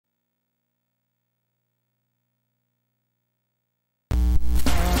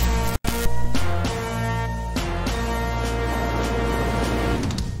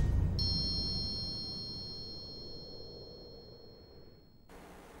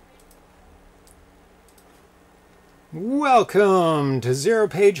Welcome to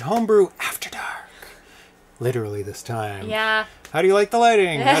ZeroPage Homebrew After Dark. Literally this time. Yeah. How do you like the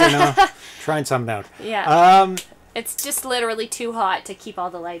lighting? I don't know. Trying something out. Yeah. It's just literally too hot to keep all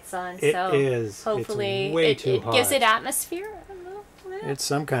the lights on. It so is. hopefully it's way too hot. gives it atmosphere. I don't know. Yeah. It's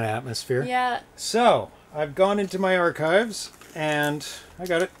some kind of atmosphere. Yeah. So, I've gone into my archives and I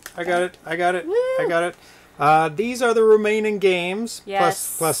got it. I got it. I got it. Woo. I got it. These are the remaining games,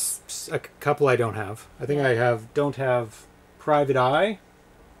 Yes. plus a couple I don't have. I think I don't have Private Eye.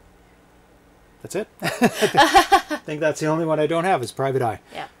 That's it. I think that's the only one I don't have is Private Eye.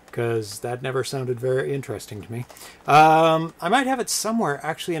 Yeah. Because that never sounded very interesting to me. I might have it somewhere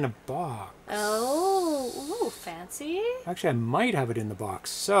actually in a box. Oh, ooh, fancy. Actually, I might have it in the box.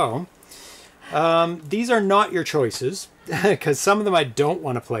 So, these are not your choices, because some of them I don't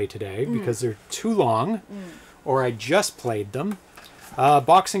want to play today because they're too long, or I just played them.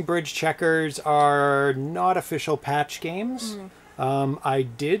 Boxing, Bridge, Checkers are not official patch games. I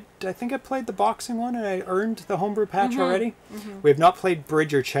think I played the boxing one and I earned the homebrew patch already. We have not played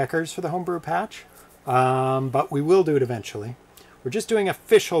Bridge or Checkers for the homebrew patch, but we will do it eventually. We're just doing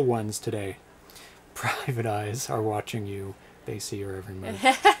official ones today. Private eyes are watching you. They see your every move.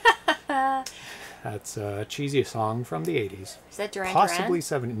 That's a cheesy song from the 80s. Is that Duran Possibly Duran?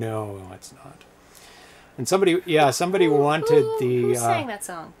 70. No, it's not. And somebody wanted the... Who sang that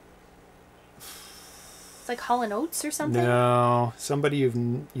song? It's like Hall & Oates or something? No, somebody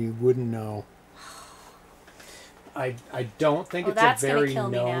you wouldn't know. I don't think it's a very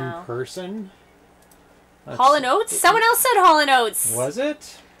known person. Hall & Oates? Someone else said Hall & Oates. Was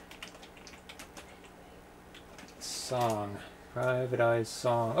it? Song. Private Eye's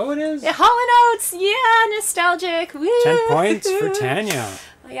song. Oh, it is. Yeah, Hall & Oates. Yeah, nostalgic. Woo. 10 points for Tanya.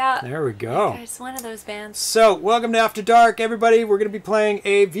 Yeah. There we go. It's one of those bands. So, welcome to After Dark, everybody. We're going to be playing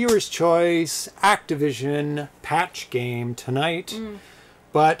a viewer's choice Activision patch game tonight.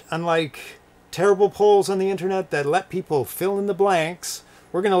 But unlike terrible polls on the internet that let people fill in the blanks,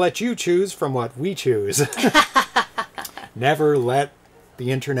 we're going to let you choose from what we choose. Never let the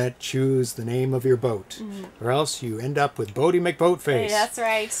internet choose the name of your boat, or else you end up with Bodie McBoatface. Hey, that's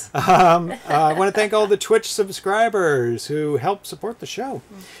right. I want to thank all the Twitch subscribers who help support the show.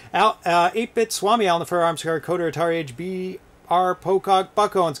 8-Bit Swami, Alan the Fur, Armscar, Coder, Atari HB, R. Pocock,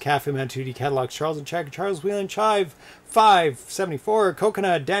 Buck Owens, Cafe Man 2D, Catalogs, Charles and Check, Charles Whelan, Chive, 574,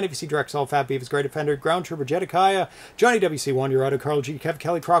 Coconut, Dan AVC, Drexel, Fat Beavis, Great Offender, Ground Trooper, Jedekiah, Johnny WC, One Year Auto, Carl G, Kev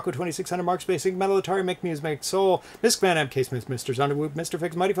Kelly, Croco, 2600, Mark Spacing, Metal Atari, Make Muse, Make Soul, Misk Man, MK Smith, Mr. Zonderwood, Mr.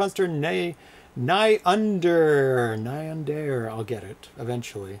 Fix, Mighty Funster, Nye Under, I'll get it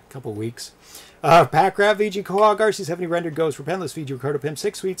eventually, a couple weeks. Packrat, VG Cohog, RC70, Rendered Ghost, Repentless, VG Ricardo Pimp,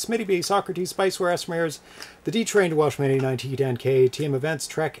 6 Sweet, Smitty B, Socrates, Spiceware, Esmears, The D-Trained, Welshman 89, T10K, TM Events,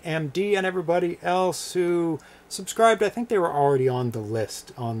 Trek MD, and everybody else who subscribed. I think they were already on the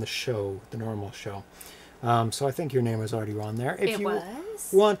list on the show, the normal show. So I think your name was already on there. If you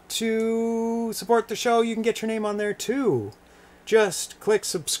want to support the show, you can get your name on there too. Just click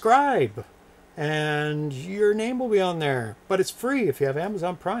subscribe and your name will be on there. But it's free if you have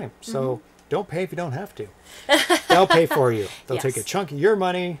Amazon Prime. So don't pay if you don't have to. They'll pay for you. They'll take a chunk of your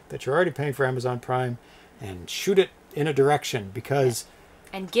money that you're already paying for Amazon Prime and shoot it in a direction because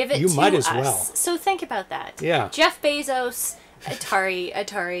and give it you to might as us. well. So think about that. Yeah. Jeff Bezos, Atari,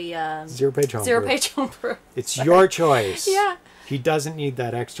 ZeroPage Homebrew. It's your choice. Yeah. He doesn't need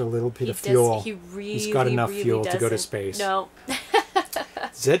that extra little bit of fuel. He's got enough fuel to go to space. No.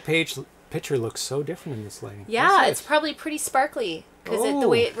 ZPage picture looks so different in this lighting. Yeah, it's probably pretty sparkly because the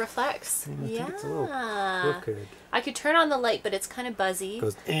way it reflects. I think it's a little crooked. I could turn on the light, but it's kind of buzzy.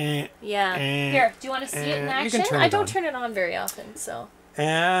 Goes, yeah. Here, do you want to see it in action? I don't turn it on very often, so.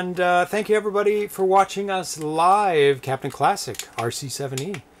 And thank you everybody for watching us live. Captain Classic,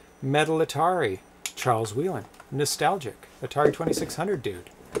 RC7E, Metal Atari, Charles Whelan, Nostalgic, Atari 2600 dude.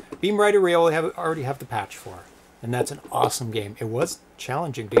 Beam Rider we already have the patch for. And that's an awesome game. It was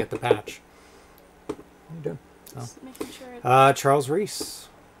challenging to get the patch. What are you doing? Just making sure Charles Reese,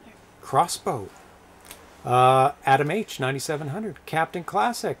 Crossbow, Adam H, 9700, Captain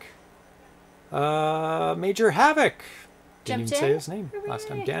Classic, Major Havoc. Didn't even say his name last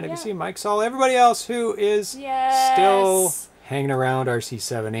time. Dan ABC, Mike Saul, everybody else who is still hanging around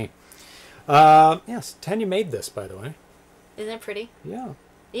RC7E. Yes, Tanya made this, by the way. Isn't it pretty? Yeah.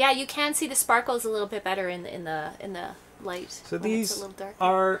 Yeah, you can see the sparkles a little bit better in the light. So these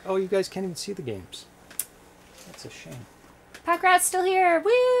are you guys can't even see the games. That's a shame. Packrat's still here.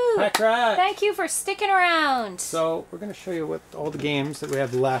 Woo! Packrat! Thank you for sticking around. So we're going to show you what all the games that we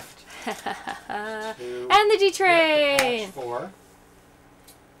have left. And the D-Train. For.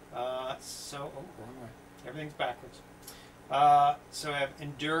 Wrong way. Everything's backwards. So I have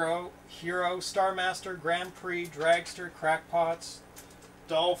Enduro, Hero, Star Master, Grand Prix, Dragster, Crackpots,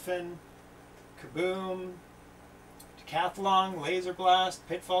 Dolphin, Kaboom, Decathlon, Laser Blast,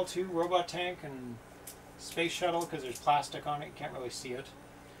 Pitfall 2, Robot Tank, and Space Shuttle, because there's plastic on it. You can't really see it.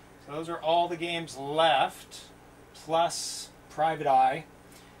 So those are all the games left, plus Private Eye.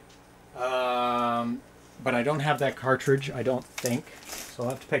 But I don't have that cartridge, I don't think. So I'll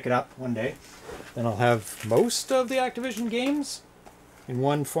have to pick it up one day. Then I'll have most of the Activision games in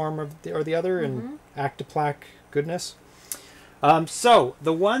one form or the other, in Actiplac goodness. So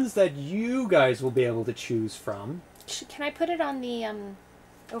the ones that you guys will be able to choose from. Can I put it on the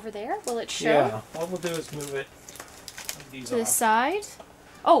over there? Will it show? Yeah. All we'll do is move it to the side.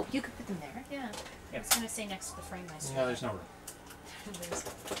 Oh, you could put them there. Yeah. I was gonna say next to the Framemeister. No, there's no room.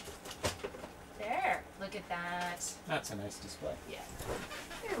 There. Look at that. That's a nice display. Yeah.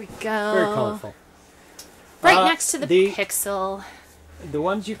 There we go. Very colorful. Right next to the Pixel. The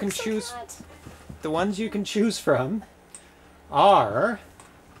ones you can choose. The ones you can choose from are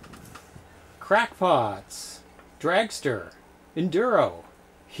Crackpots, Dragster, Enduro,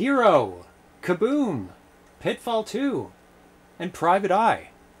 Hero, Kaboom, Pitfall 2, and Private Eye.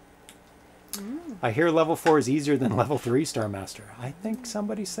 I hear level 4 is easier than level 3 Star Master. I think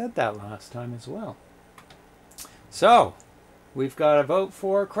somebody said that last time as well. So, we've got a vote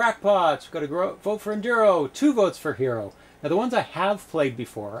for Crackpots. We've got a vote for Enduro. 2 votes for Hero. Now, the ones I have played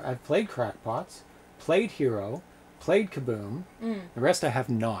before, I've played Crackpots, played Hero, played Kaboom. The rest I have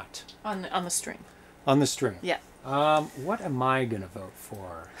not. On the string. On the string. Yeah. What am I going to vote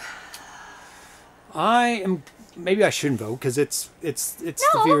for? Maybe I shouldn't vote because it's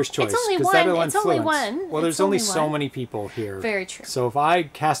the viewer's choice. It's only one. It's only one. Well, there's only so many people here. Very true. So if I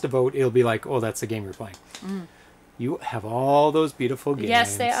cast a vote, it'll be like, oh, that's the game you're playing. You have all those beautiful games.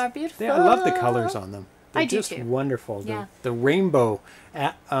 Yes, they are beautiful. I love the colors on them. They're I do just too. wonderful. Yeah. The rainbow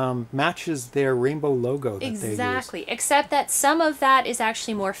matches their rainbow logo that they use. Exactly. Except that some of that is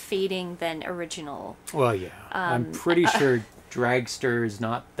actually more fading than original. Well, yeah. I'm pretty sure Dragster is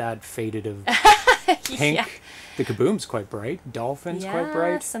not that faded of pink. Yeah. The Kaboom's quite bright. Dolphin's quite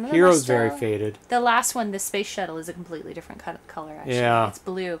bright. Some of them Hero's very faded. The last one, the Space Shuttle, is a completely different color, actually. Yeah. It's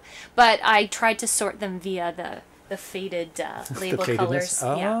blue. But I tried to sort them via the faded label colors.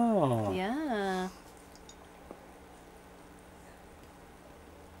 Oh. Yeah.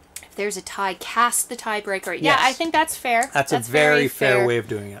 If there's a tie, cast the tiebreaker. Yeah, I think that's fair. That's a very fair way of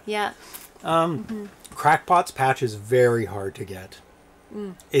doing it. Yeah. Crackpots patch is very hard to get.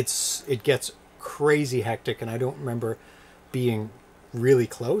 It gets crazy hectic, and I don't remember being really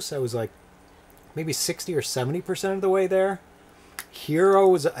close. I was like maybe 60 or 70% of the way there. Hero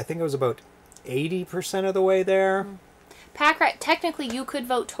was, I think it was about 80% of the way there. Packrat, technically you could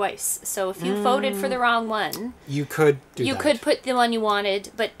vote twice. So if you voted for the wrong one, you could you could put the one you wanted,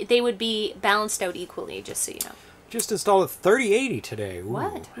 but they would be balanced out equally, just so you know. Just installed a 3080 today. Ooh,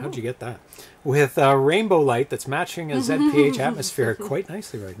 what? How'd you get that? With a rainbow light that's matching a ZPH atmosphere quite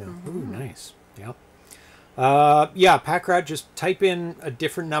nicely right now. Ooh, nice. Yeah. Yeah, Packrat, just type in a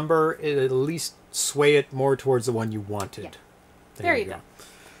different number. It'll at least sway it more towards the one you wanted. Yeah. There you go.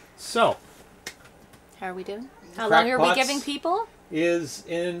 So. How are we doing? How long are we giving people? Is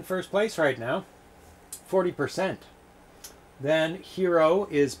in first place right now. 40%. Then Hero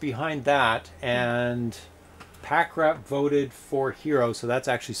is behind that, and Packrat voted for Hero, so that's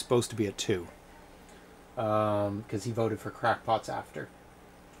actually supposed to be a 2. Because he voted for Crackpots after.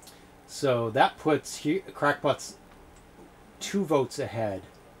 So that puts Crackpots 2 votes ahead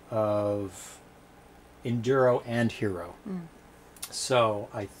of Enduro and Hero. So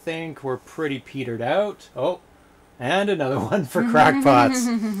I think we're pretty petered out. Oh, and another one for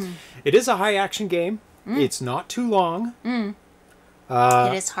Crackpots. It is a high action game. It's not too long. It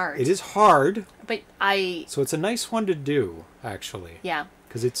is hard. It is hard. But So it's a nice one to do, actually. Yeah.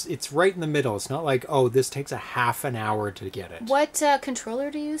 Because it's right in the middle. It's not like, oh, this takes a half an hour to get it. What controller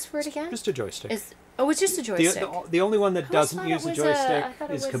do you use for it again? Just a joystick. It's just a joystick. The only one that doesn't use a joystick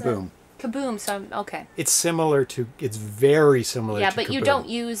is Kaboom. Kaboom, so I'm, okay. It's very similar to Kaboom. Yeah, but you don't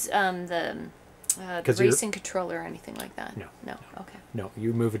use the racing controller or anything like that? No. Okay. No,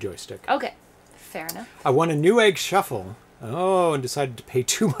 you move a joystick. Okay, fair enough. I won a Newegg shuffle. Oh, and decided to pay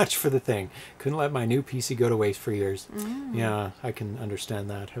too much for the thing. Couldn't let my new PC go to waste for years. Yeah, I can understand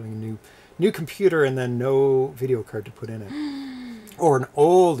that. Having a new computer and then no video card to put in it. Or an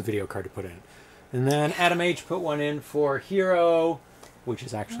old video card to put in. And then Adam H. put one in for Hero, which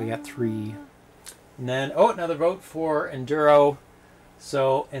is actually at 3. And then, another vote for Enduro.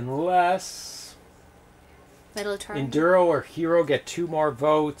 So unless Metal Atari. Enduro or Hero get 2 more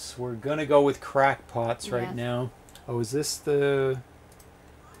votes. We're going to go with Crackpots right now. Oh, is this the...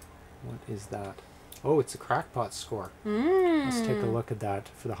 What is that? Oh, it's a Crackpots score. Let's take a look at that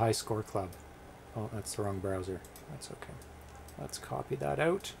for the High Score Club. Oh, that's the wrong browser. That's okay. Let's copy that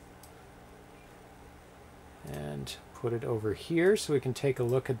out. And put it over here so we can take a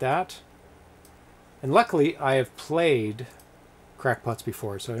look at that. And luckily, I have played Crackpots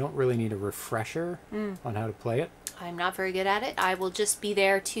before, so I don't really need a refresher on how to play it. I'm not very good at it. I will just be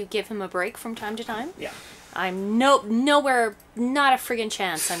there to give him a break from time to time. Yeah. I'm nowhere, not a friggin'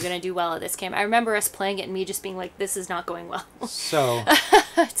 chance I'm going to do well at this game. I remember us playing it and me just being like, this is not going well. So,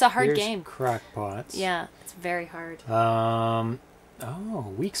 it's a hard game. Crackpots. Yeah, it's very hard.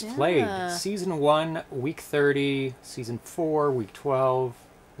 Weeks played. Season 1, week 30. Season 4, week 12.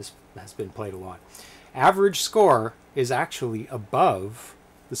 This has been played a lot. Average score is actually above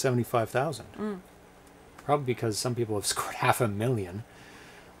the 75,000. Probably because some people have scored 500,000.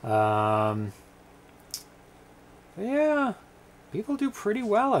 Yeah, people do pretty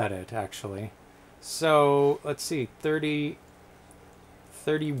well at it, actually. So, let's see,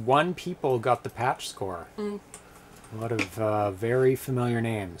 31 people got the patch score. A lot of very familiar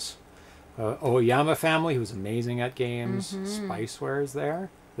names. Oyama family, who's amazing at games. Spiceware is there.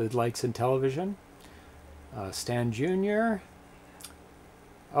 The likes in television. Stan Jr.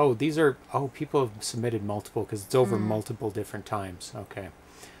 Oh, these are... Oh, people have submitted multiple because it's over multiple different times. Okay.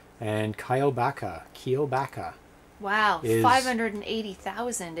 And Kyle Baka. Wow,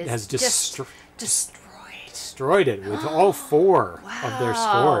 580,000 has destroyed it with all 4 of their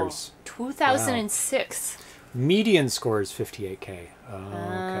scores. 2006. Wow. Median score is 58K.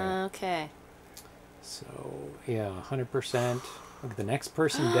 Okay. So, yeah, 100%. Look at the next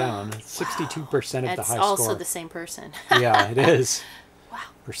person down. 62% of the high score. That's also the same person. Yeah, it is. Wow.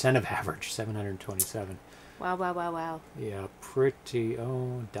 Percent of average, 727. Wow. Yeah, pretty...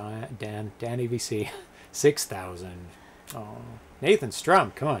 Oh, Dan AVC. 6,000. Oh, Nathan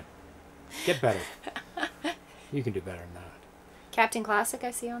Strum, come on. Get better. You can do better than that. Captain Classic,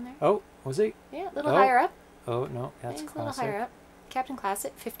 I see on there. Oh, was he? Yeah, a little higher up. Oh, no, that's Classic. Classic. A little higher up. Captain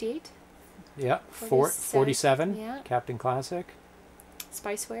Classic, 58. Yeah, 47. Yeah. Captain Classic.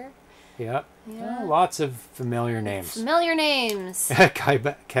 Spiceware. Yeah. Oh, lots of familiar names.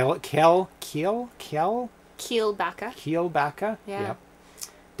 Keel Baka. Yeah. Yep.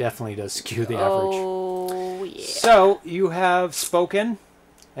 Definitely does skew the average. Oh, yeah. So, you have spoken,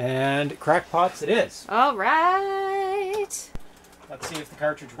 and Crackpots it is. All right. Let's see if the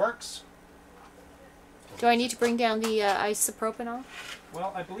cartridge works. Do I need to bring down the isopropanol?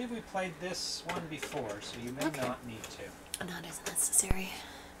 Well, I believe we played this one before, so you may not need to. Not as necessary.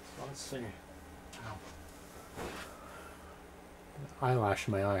 So let's see. Ow. Eyelash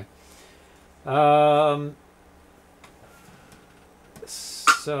in my eye.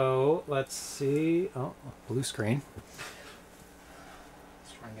 So, let's see. Oh, blue screen.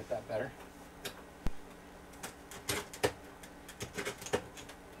 Let's try and get that better.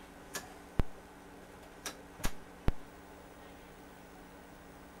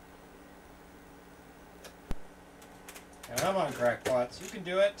 Come on, Crackpots. You can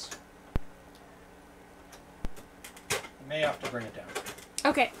do it. You may have to bring it down.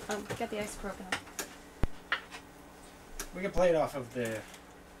 Okay. Get the isopropanol. We can play it off of the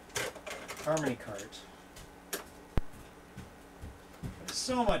Harmony cart. It's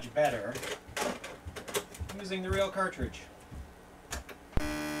so much better using the real cartridge.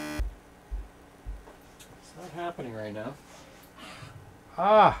 It's not happening right now.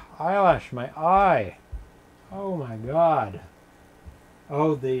 Ah, eyelash, my eye. Oh my god.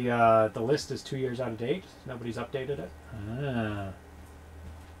 Oh, the list is 2 years out of date. Nobody's updated it. Ah,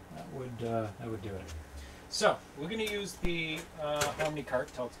 that would do it. So, we're going to use the Harmony cart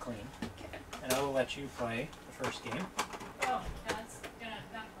until it's clean. Okay. And I will let you play the first game. Oh, that's gonna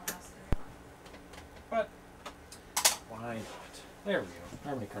last. But, why not? There we go.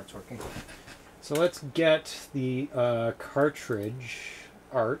 Harmony cart's working. So let's get the cartridge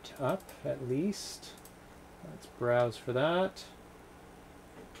art up, at least. Let's browse for that.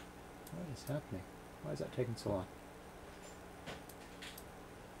 What is happening? Why is that taking so long?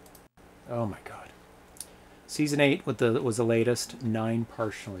 Oh my god. Season 8 was the latest, 9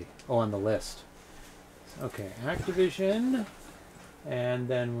 partially. Oh, on the list. Okay, Activision. And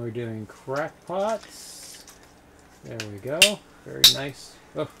then we're doing Crackpots. There we go. Very nice.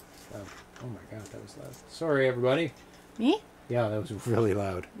 Oh, wow. Oh my god, that was loud. Sorry, everybody. Me? Yeah, that was really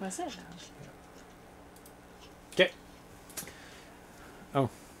loud. Was it? Okay. Oh.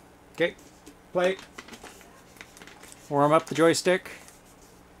 Okay. Play. Warm up the joystick.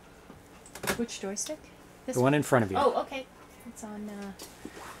 Which joystick? This The one in front of you. Oh, okay. It's on.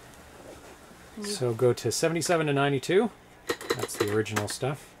 So go to 77 to 92. That's the original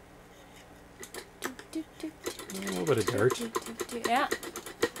stuff. A little bit of dirt. Yeah.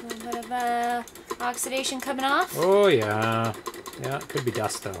 A little bit of oxidation coming off. Oh, yeah. Yeah, it could be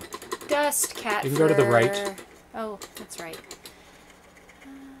dust, though. Dust, cat You can go to the right. Oh, that's right.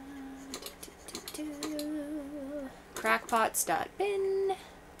 Crackpots.bin.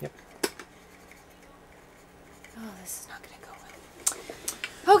 Yep. Oh, this is not going to go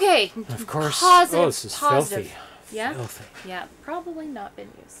well. Okay. Of course. Positive, oh, this is filthy. Yeah? Filthy. Yeah, probably not been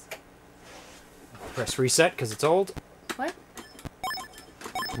used. Press reset because it's old. What?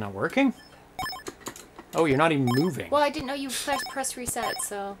 Not working? Oh, you're not even moving. Well, I didn't know you press reset,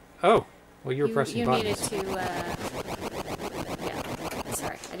 so... Oh, well, you were pressing you buttons. You needed to, yeah.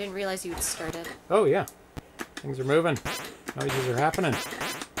 Sorry, I didn't realize you'd started. Oh, yeah. Things are moving. Noises are happening.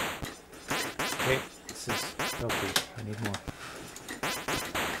 Okay, this is filthy. I need more.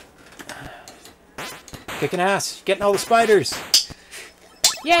 Kicking ass. Getting all the spiders.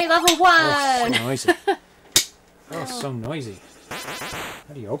 Yay, level 1! Oh, so noisy. Oh, so noisy.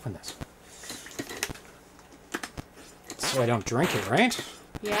 How do you open this? So I don't drink it, right?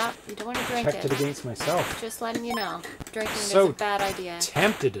 Yeah, you don't want to drink Checked it against myself. Just letting you know. Drinking So is a bad idea.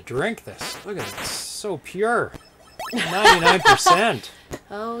 Tempted to drink this. Look at it. It's so pure. 99%.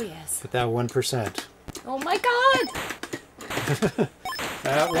 Oh, yes. But that 1%. Oh, my God!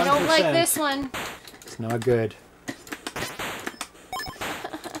 That 1%. I don't like this one. It's not good.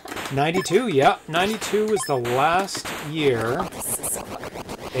 92, yeah. 92 was the last year This is so hard.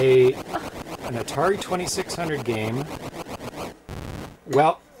 an Atari 2600 game.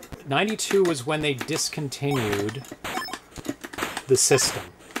 Well, 92 was when they discontinued the system.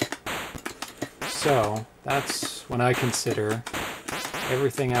 So, that's when I consider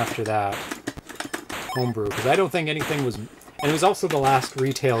everything after that homebrew. Because I don't think anything was... And it was also the last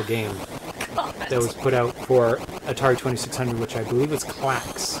retail game that was put out for Atari 2600, which I believe was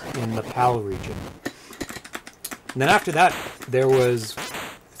Clax in the PAL region. And then after that, there was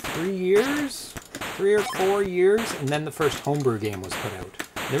 3 or 4 years, and then the first homebrew game was put out.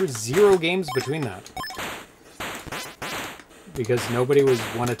 There were 0 games between that. Because nobody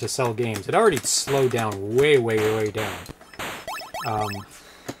wanted to sell games. It already slowed down way, way, way down.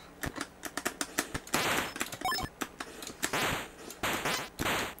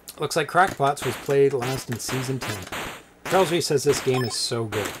 Looks like Crackpots was played last in Season 10. Charles V says this game is so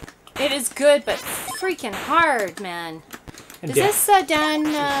good. It is good, but freaking hard, man. And Is this Dan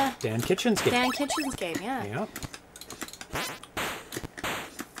Kitchen's game. Dan Kitchen's game, yeah. Yeah.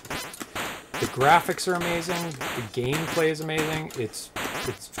 The graphics are amazing. The gameplay is amazing. It's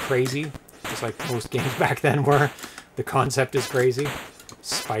crazy, just like most games back then were. The concept is crazy.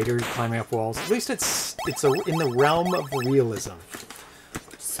 Spiders climbing up walls. At least it's in the realm of realism.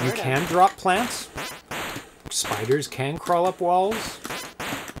 You can drop plants. Spiders can crawl up walls.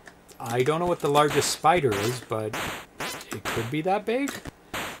 I don't know what the largest spider is, but it could be that big.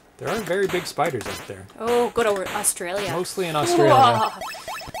 There are very big spiders out there. Oh, good over Australia. Mostly in Australia. Whoa.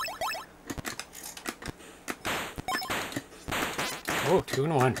 Oh, 2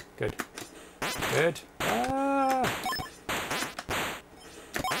 and 1. Good. Good. Ah.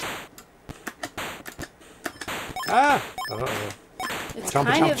 Ah. Uh-oh. It's Jump,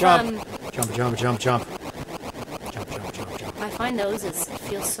 kind jump, of, jump. Jump, jump, jump, jump. Jump, jump, jump, jump. I find those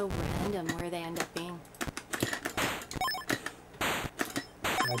feels so random where they end up being.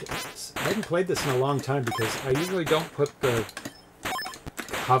 I haven't played this in a long time because I usually don't put the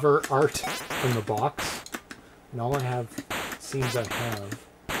cover art from the box. And all I have, seems I have,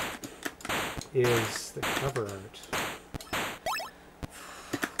 is the cover art.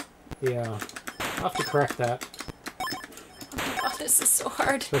 Yeah, I'll have to correct that. Oh, this is so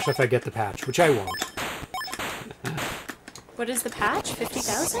hard. Especially if I get the patch, which I won't. What is the patch?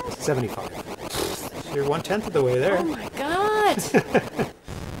 50,000? 75. So you're 1/10 of the way there. Oh my god!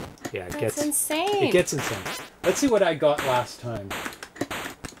 Yeah, it That's gets insane. It gets insane. Let's see what I got last time.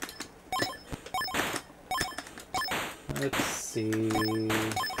 Let's see. Oh my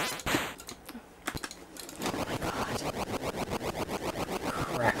god.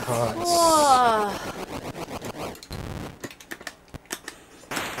 Crackpots. Whoa.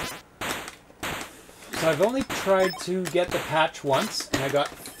 So I've only tried to get the patch once, and I got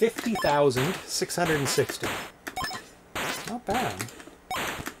 50,660. It's not bad.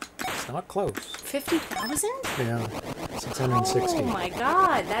 It's not close. 50,000? Yeah, 660. Oh my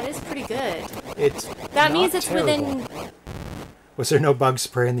god, that is pretty good. It's That not means it's terrible. within... Was there no bug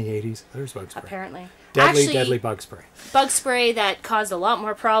spray in the 80s? There's bug spray. Apparently. Deadly bug spray. Bug spray that caused a lot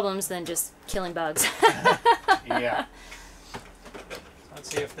more problems than just killing bugs. Yeah. Let's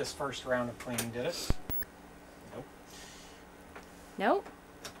see if this first round of cleaning did it. Nope. Nope.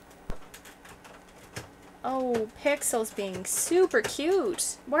 Oh, Pixel's being super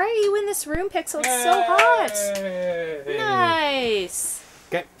cute. Why are you in this room, Pixel? It's so hot. Yay. Nice.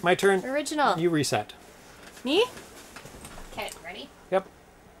 Okay, my turn. Original. You reset. Me? Okay, ready? Yep.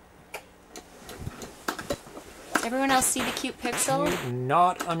 Everyone else see the cute Pixel? Can you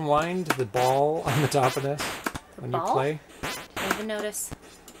not unwind the ball on the top of this when ball? you play? Didn't even notice.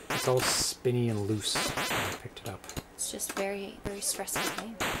 It's all spinny and loose when I picked it up. It's just very, very stressful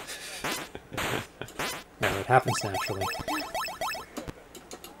game. No, it happens naturally.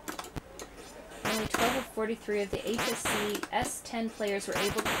 Only 12 of 43 of the HSC S10 players were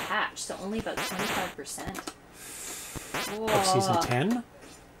able to patch, so only about 25%. Whoa. Of Season 10?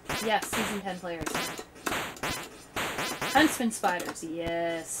 Yeah, Season 10 players. Huntsman spiders,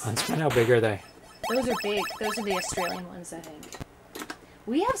 yes. Huntsman, how big are they? Those are big. Those are the Australian ones, I think.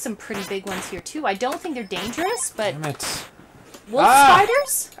 We have some pretty big ones here, too. I don't think they're dangerous, but... Damn it. Wolf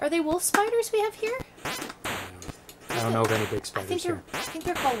spiders? Are they wolf spiders we have here? I don't know of any big spiders here. I think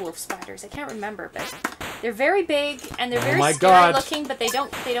they're called wolf spiders. I can't remember, but they're very big and they're Oh very my scary God. looking, but they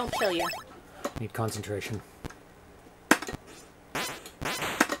don't kill you. Need concentration.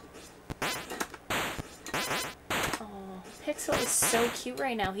 Oh, Pixel is so cute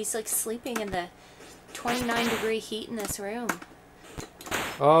right now. He's like sleeping in the 29-degree heat in this room.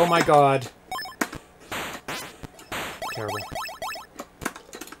 Oh my God. Terrible.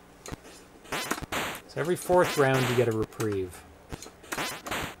 So every 4th round you get a reprieve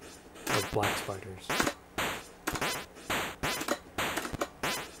of black spiders.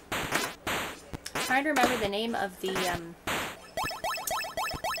 I'm trying to remember the name of the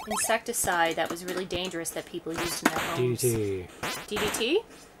insecticide that was really dangerous that people used in their homes. DDT. DDT?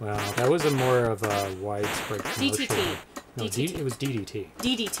 Well, that was a more of a widespread commercial. DTT. No, DTT. it was DDT.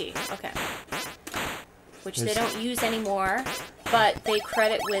 DDT, okay. Which they don't use anymore, but they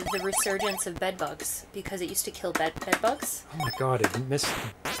credit with the resurgence of bedbugs because it used to kill bedbugs. Oh my God, it missed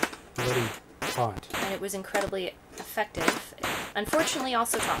the bloody pot. And it was incredibly effective. Unfortunately,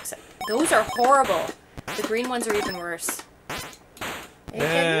 also toxic. Those are horrible. The green ones are even worse.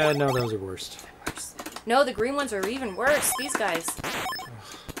 No, those are worst. No, the green ones are even worse. These guys.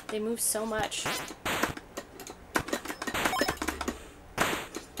 They move so much.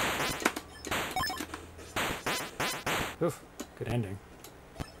 Oof, good ending.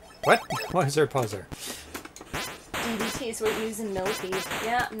 What? Why is there a pause there? DDTs were used in millipede.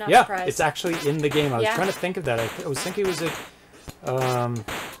 Yeah, I'm not Yeah, surprised. it's actually in the game. I was Yeah. trying to think of that. I was thinking it was a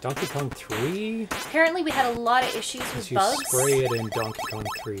Donkey Kong 3? Apparently we had a lot of issues with You bugs spray it in Donkey Kong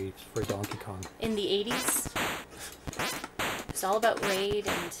 3 for Donkey Kong. in the 80s. It's all about raid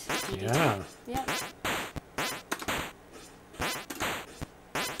and DDT. Yeah. Yeah.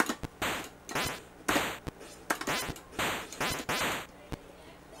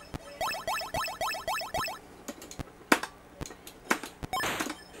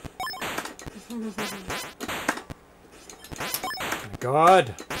 My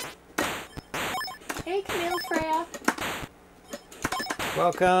God. Hey, Camille Freya.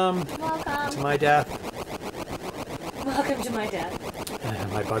 Welcome Welcome. to my death. Welcome to my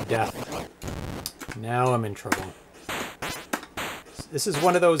death. My bug death. Now I'm in trouble. This is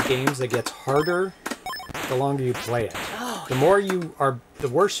one of those games that gets harder the longer you play it. Oh, The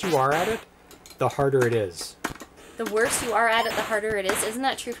worse you are at it, the harder it is. the worse you are at it, the harder it is. Isn't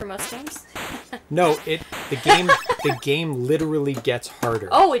that true for most games? No, the game literally gets harder.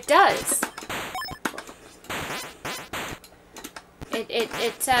 Oh, it does. It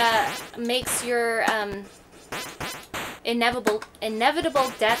makes your inevitable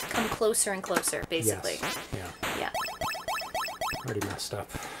death come closer and closer, basically. Yes. Yeah. Yeah. Already messed up.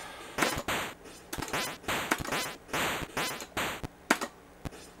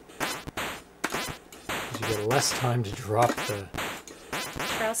 You get less time to drop the...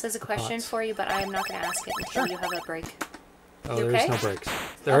 Charles has a question pots. for you, but I am not going to ask it until you have a break. Oh, You there's okay? no breaks.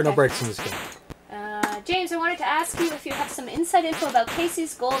 There are no Okay. breaks in this game. James, I wanted to ask you if you have some inside info about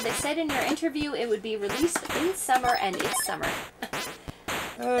Casey's Gold. They said in your interview it would be released in summer, and it's summer.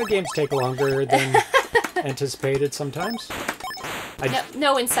 Games take longer than anticipated sometimes.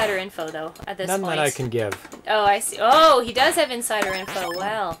 No insider info, though, at this None point. that I can give. Oh, I see. Oh, he does have insider info.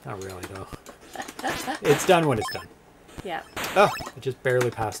 Well. Not really, though. It's done when it's done. Yeah. Oh, I just barely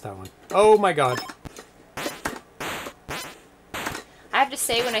passed that one. Oh my God. I have to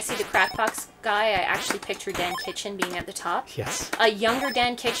say, when I see the Crackpots guy, I actually picture Dan Kitchen being at the top. Yes. A younger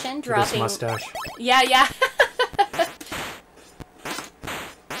Dan Kitchen dropping... With his mustache. Yeah, yeah.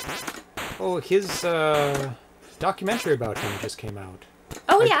 Oh, his documentary about him just came out.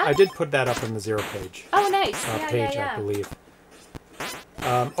 Oh, yeah? I did put that up on the ZeroPage. Oh, nice. Yeah, page, yeah. I believe.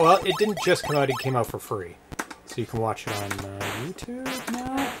 Well, it didn't just come out, it came out for free. So you can watch it on YouTube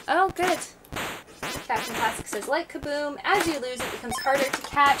now. Oh, good. Captain Classic says, like Kaboom, as you lose, it becomes harder to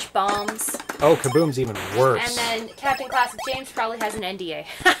catch bombs. Oh, Kaboom's even worse. And then Captain Classic James probably has an NDA.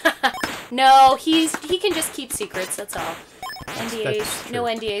 No, he can just keep secrets, that's all. NDAs, no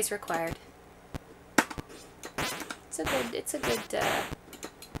NDAs required. It's a good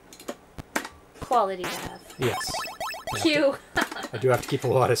quality to have. Yes. Q. I do have to keep a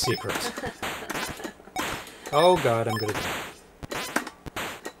lot of secrets. Oh god, I'm gonna die.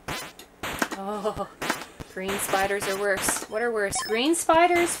 Oh, green spiders are worse. What are worse? Green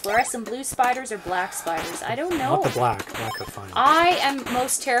spiders, fluorescent blue spiders, or black spiders? I don't know. Not the black. Black are fine. I am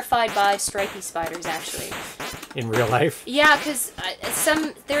most terrified by stripy spiders, actually. In real life? Yeah, because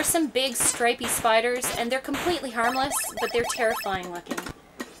there's some big stripy spiders, and they're completely harmless, but they're terrifying looking.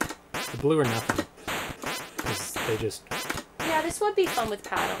 The blue are nothing. 'Cause they just... Yeah, this would be fun with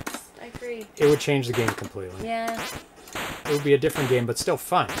paddles. I agree. It would change the game completely. Yeah. It would be a different game, but still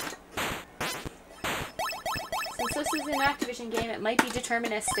fun. Since this is an Activision game, it might be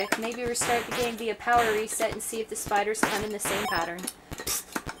deterministic. Maybe restart the game via power reset and see if the spiders come in the same pattern.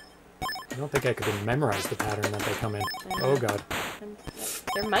 I don't think I could memorize the pattern that they come in. Oh god.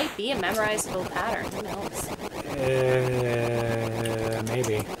 There might be a memorizable pattern. Who knows?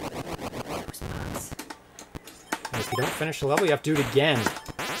 Maybe. And if you don't finish the level, you have to do it again.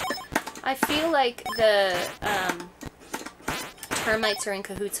 I feel like the termites are in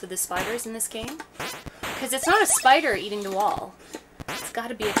cahoots with the spiders in this game. Because it's not a spider eating the wall. It's got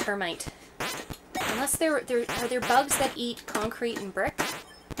to be a termite. Unless are there bugs that eat concrete and brick?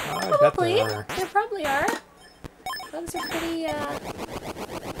 Probably. I bet there are. There probably are. Bugs are pretty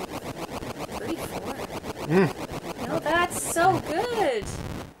 34. No, that's so good.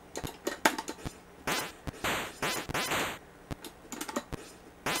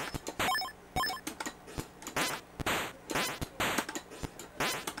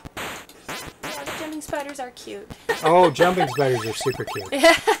 Yeah, the jumping spiders are cute. Oh, jumping spiders are super cute.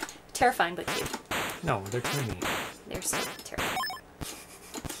 Terrifying, but cute. No, they're tiny. They're still terrifying.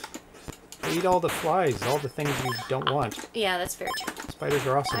 They eat all the flies, all the things you don't want. Yeah, that's very true. Spiders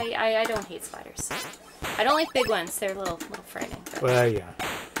are awesome. I don't hate spiders. I don't like big ones. They're a little frightening. Well, yeah.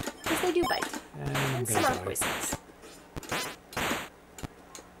 Because they do bite. And some are poisonous.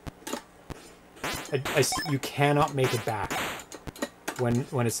 You cannot make it back. When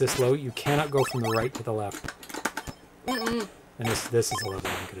it's this low, you cannot go from the right to the left. And this is a level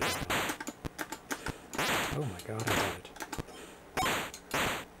I'm gonna die on. Oh my god, I got it.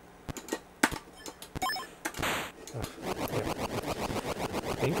 Oh, yeah.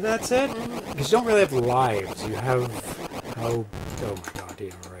 I think that's it? Because you don't really have lives. You have... Oh my god,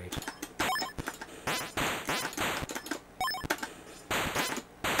 yeah, right.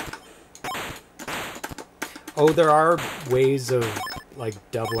 Oh, there are ways of, like,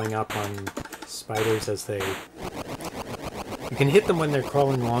 doubling up on spiders as they... You can hit them when they're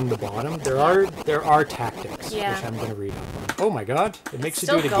crawling along the bottom. There are tactics, which I'm going to read up on. Oh my god, it makes you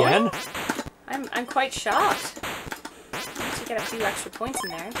do it again? I'm quite shocked. To get a few extra points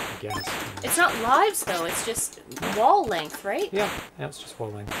in there. I guess. It's not lives, though. It's just wall length, right? Yeah, it's just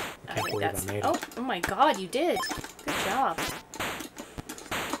wall length. I can't believe I made it. Oh my god, you did. Good job.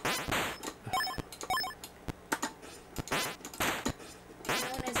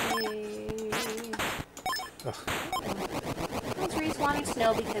 Reese wanted to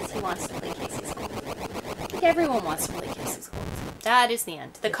know because he wants to play Casey's Gold. I think everyone wants to play Casey's Gold. That is the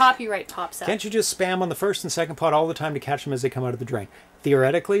end. The copyright pops up. Can't you just spam on the first and second pot all the time to catch them as they come out of the drain?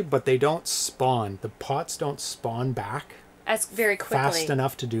 Theoretically, but they don't spawn. The pots don't spawn back as very quickly. Fast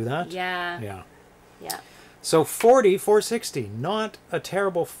enough to do that? Yeah. So 40, 460. Not a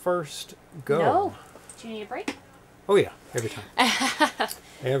terrible first go. No. Do you need a break? Oh yeah, every time.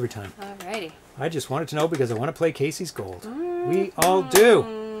 Every time. Alrighty. I just wanted to know because I want to play Casey's Gold. We all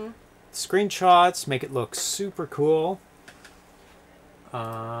do. Screenshots make it look super cool.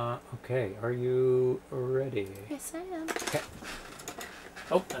 Okay, are you ready? Yes, I am. Okay.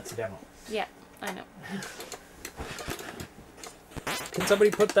 Oh, that's a demo. Yeah, I know. Can somebody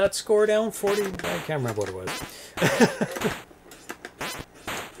put that score down? 40? I can't remember what it was.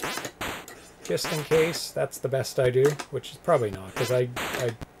 Just in case, that's the best I do, which is probably not, because I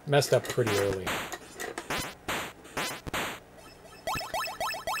messed up pretty early.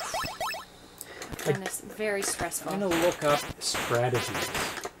 find this very stressful. I'm going to look up strategies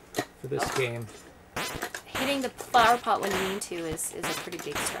for this game. Hitting the flower pot when you mean to is a pretty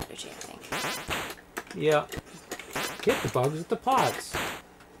big strategy, I think. Yeah. Hit the bugs with the pots.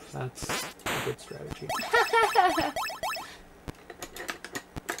 That's a good strategy.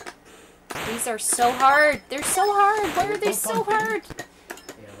 These are so hard. They're so hard. Why are they so hard?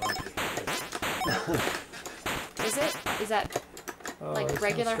 Is it? Is that like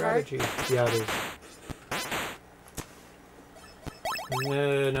regular hard? Yeah, it is.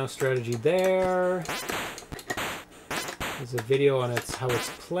 No strategy there. There's a video on how it's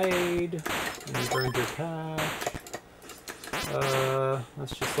played. And you burned your cache.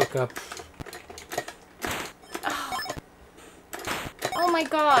 Let's just look up. Oh my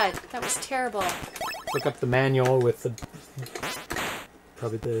god, that was terrible. Look up the manual with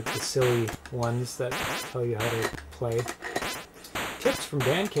probably the silly ones that tell you how to play. Tips from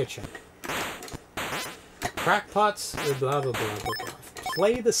Dan Kitchen. Crackpots, blah, blah, blah, blah, blah.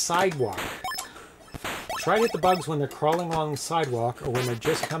 Play the sidewalk. Try to hit the bugs when they're crawling along the sidewalk or when they're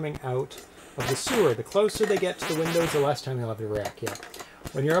just coming out of the sewer. The closer they get to the windows, the less time you'll have to react. Yeah.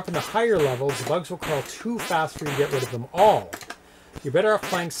 When you're up in the higher levels, the bugs will crawl too fast for you to get rid of them all. You're better off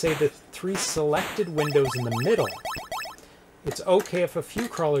playing, say, the 3 selected windows in the middle. It's okay if a few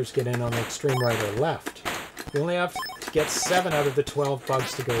crawlers get in on the extreme right or left. You only have to get 7 out of the 12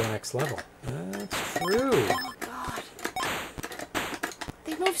 bugs to go to the next level. That's true. Oh god.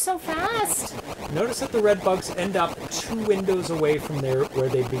 They move so fast. Notice that the red bugs end up 2 windows away from where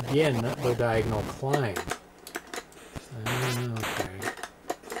they begin their diagonal climb. Okay.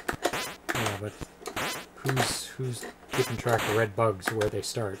 Yeah, but who's keeping track of red bugs where they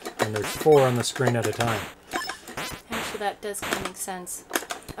start? And there's 4 on the screen at a time. Actually, that does kind of make sense.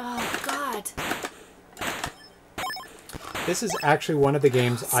 Oh god. This is actually one of the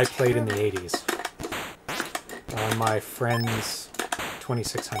games I played terrible. in the 80s. On my friend's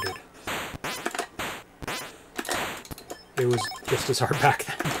 2600. It was just as hard back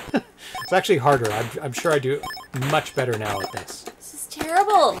then. It's actually harder. I'm sure I do much better now at this. This is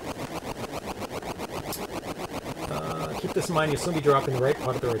terrible. Keep this in mind, you'll still be dropping the right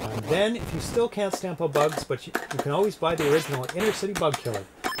pot at the right time. Then, if you still can't stamp out bugs, but you can always buy the original Inner City Bug Killer.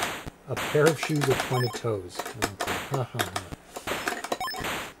 A pair of shoes with pointed toes. Okay.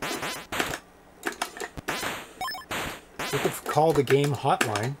 We could call the game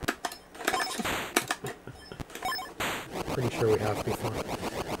hotline. Pretty sure we have before.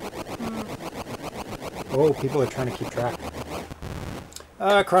 Oh, people are trying to keep track.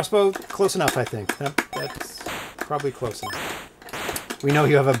 Crossbow, close enough, I think. That's probably close enough. We know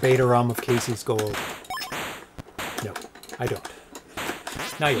you have a beta ROM of Casey's Gold. No, I don't.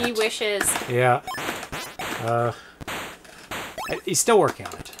 Not yet. He wishes. Yeah. He's still working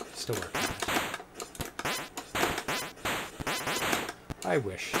on it. Still working on it. I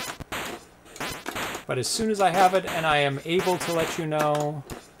wish. But as soon as I have it and I am able to let you know,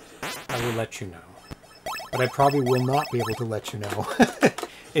 I will let you know. But I probably will not be able to let you know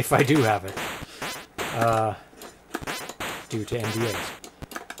if I do have it. Due to NDAs.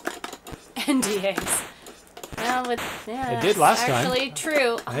 NDAs. Well, but yeah, I did last time. Actually,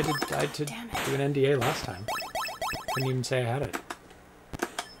 true. I had to do an NDA last time. Couldn't even say I had it.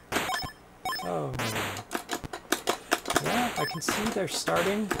 Oh. Yeah, I can see they're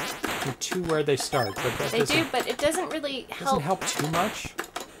starting to where they start, but that they do, but it doesn't really help. Doesn't help too much.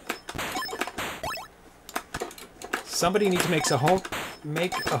 Somebody needs to make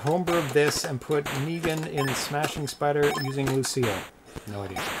a homebrew of this and put Negan in Smashing Spider using Lucille. No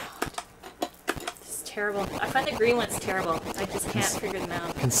idea. This is terrible. I find the green ones terrible. I just can't figure them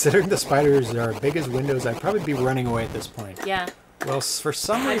out. Considering the spiders are big as windows, I'd probably be running away at this point. Yeah. Well, for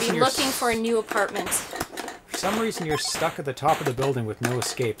some reason I'd be looking for a new apartment. For some reason you're stuck at the top of the building with no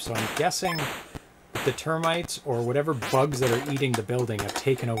escape, so I'm guessing the termites or whatever bugs that are eating the building have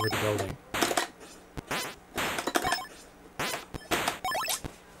taken over the building.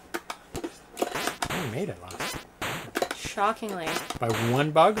 Oh, we made it last. Shockingly. By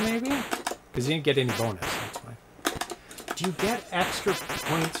 1 bug, maybe? Because you didn't get any bonus, that's why. Do you get extra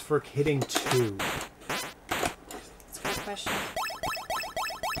points for hitting 2? That's a good question.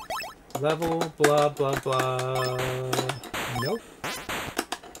 Level, blah, blah, blah. Nope.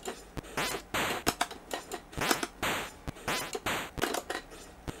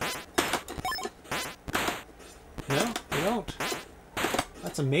 No, you don't.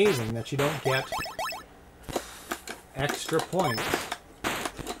 That's amazing that you don't get extra points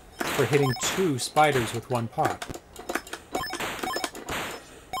for hitting 2 spiders with 1 pot.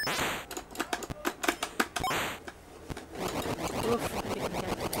 Oof, I didn't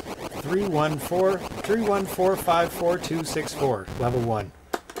get it. 314-54264. Level 1.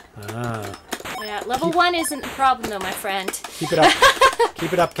 Ah. Yeah, level 1 isn't the problem though, my friend. Keep it up.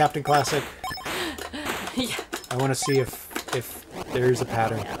 Keep it up, Captain Classic. Yeah. I want to see if there's a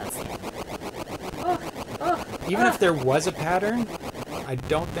pattern. Yeah, let's see. Even if there was a pattern, I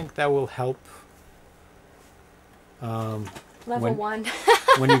don't think that will help. Level 1.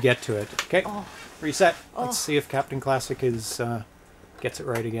 When you get to it. Okay. Oh. Reset. Oh. Let's see if Captain Classic is gets it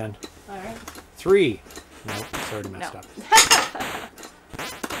right again. All right. 3. Nope, it's already messed up.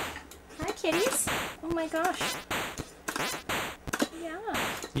 Hi, kitties. Oh my gosh. Yeah.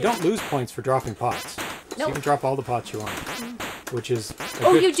 You don't lose points for dropping pots. So Nope. you can drop all the pots you want, which is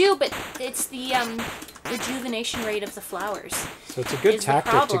you do, but it's the rejuvenation rate of the flowers. So it's a good is the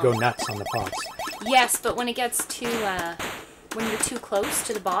tactic to problem. go nuts on the pots. Yes, but when it gets too, when you're too close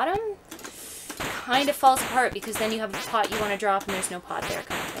to the bottom, kind of falls apart because then you have a pot you want to drop and there's no pot there,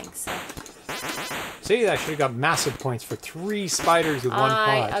 kind of thing. So. See, I should have got massive points for 3 spiders with 1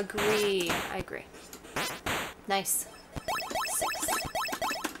 pot. I agree. I agree. Nice. 6.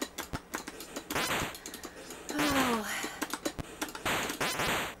 Oh.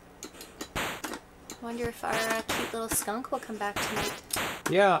 Wonder if our cute little skunk will come back tonight.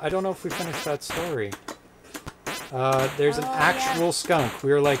 Yeah, I don't know if we finished that story. There's an Oh, actual skunk.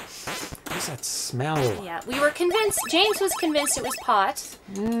 We were like, what is that smell? Yeah, we were convinced. James was convinced it was pot.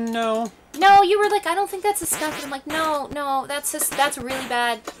 No. No, you were like, I don't think that's a skunk. And I'm like, no, that's really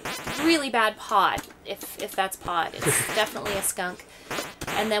bad pot. If that's pot, it's definitely a skunk.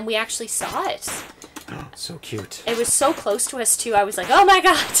 And then we actually saw it. So cute. It was so close to us too. I was like, oh my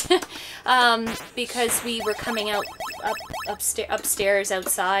god, because we were coming out upstairs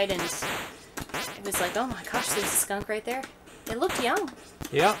outside, and it was like, oh my gosh, there's a skunk right there. It looked young.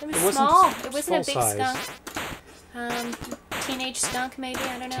 Yeah, It was small. It wasn't a big full size. skunk. Teenage skunk, maybe.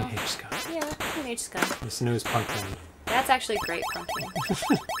 I don't know. Teenage skunk. Yeah, teenage skunk. This newest pumpkin. That's actually a great pumpkin.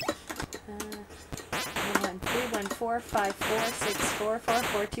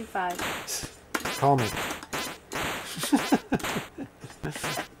 314-5464445. Call me.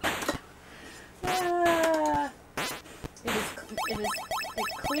 It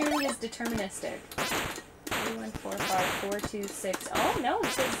clearly is deterministic. 3145426. Oh no, it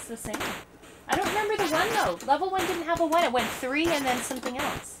says it's the same. I don't remember the 1 though. Level 1 didn't have a 1. It went 3 and then something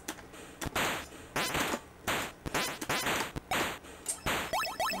else.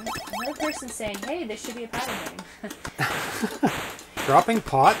 Another person saying, hey, this should be a pattern ring. Dropping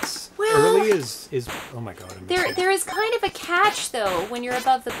pots Well, early is oh my god. I'm There is kind of a catch though when you're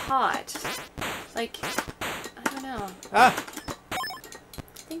above the pot. Like, I don't know. Ah. I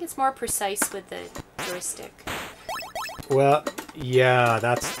think it's more precise with the joystick. Well, yeah,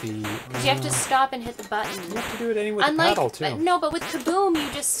 that's the. You have to stop and hit the button. You have to do it anyway with the paddle too. No, but with Kaboom,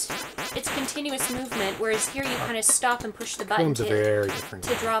 it's continuous movement, whereas here you kind of stop and push the button Kaboom's a very different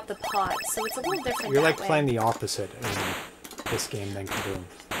to game. drop the pot. So it's a little different. You're that like way. playing the opposite in this game than Kaboom.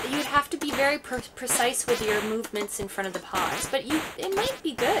 You'd have to be very precise with your movements in front of the pots, but it might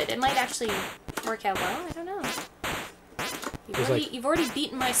be good. It might actually work out well. I don't know. You've already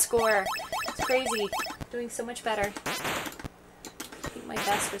beaten my score. It's crazy. Doing so much better. I think my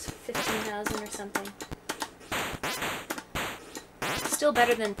best was 15,000 or something. Still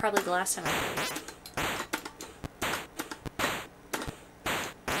better than probably the last time I played.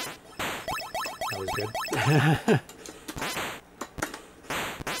 That was good.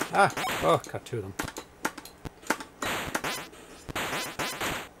 Got 2 of them.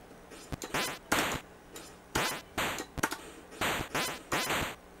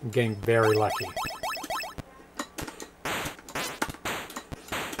 I'm getting very lucky.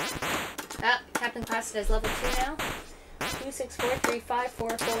 Captain Classic is level 2 now.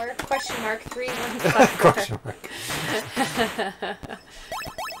 2643544 question mark 3154. Question mark.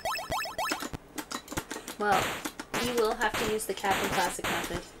 Well, you will have to use the Captain Classic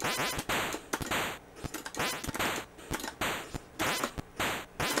method.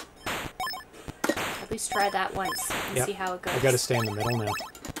 At least try that once and Yep. see how it goes. I gotta stay in the middle now.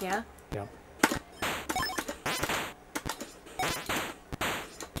 Yeah? Yeah.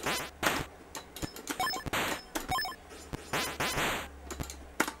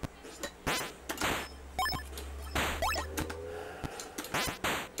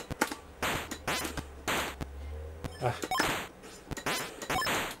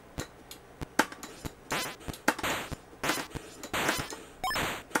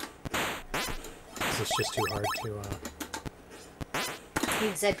 This is just too hard to.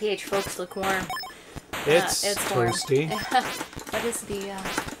 These ZPH folks look warm. It's warm. toasty. What is the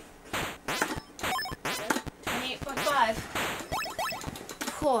 28.5?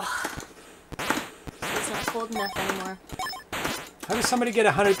 not cold enough anymore. How does somebody get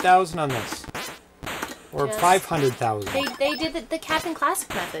 100,000 on this? Or 500,000? They did the Captain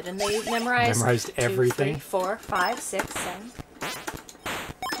Classic method, and they memorized everything. 2, 3, 4, 5, 6, 7.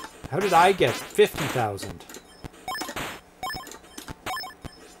 How did I get 50,000?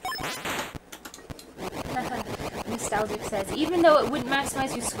 Nostalgic says, even though it wouldn't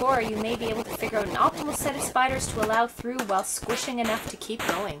maximize your score, you may be able to figure out an optimal set of spiders to allow through while squishing enough to keep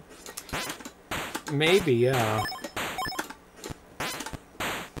going. Maybe, yeah.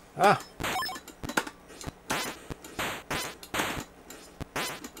 Ah.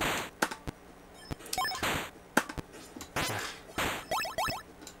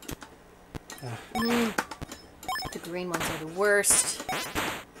 The green ones are the worst.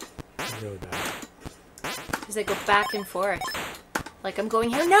 Really bad. Because they go back and forth. Like, I'm going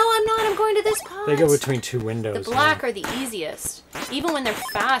here. No, I'm not. I'm going to this pot. They go between two windows. The black are the easiest. Even when they're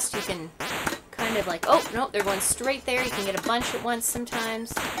fast, you can kind of like, oh, no, they're going straight there. You can get a bunch at once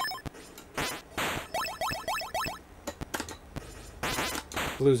sometimes.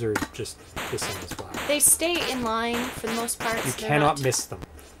 Blues are just the same as black. They stay in line for the most part. You so cannot miss them.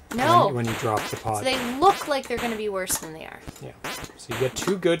 No. When you drop the pot. So they look like they're going to be worse than they are. Yeah. So you get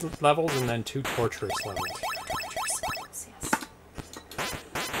 2 good levels and then 2 torturous levels. Yes.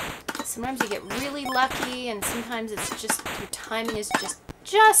 Sometimes you get really lucky, and sometimes it's just your timing is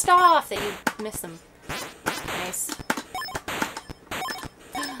just off that you miss them. Nice.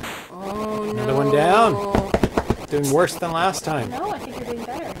 Oh no. Another one down. Doing worse than last time. No, I think you're doing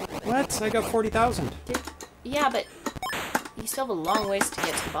better. What? I got 40,000. Yeah, but you still have a long ways to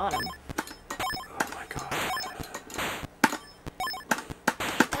get to the bottom. Oh my god.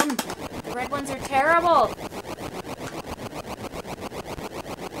 The red ones are terrible.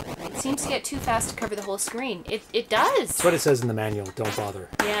 It seems to get too fast to cover the whole screen. It does. That's what it says in the manual. Don't bother.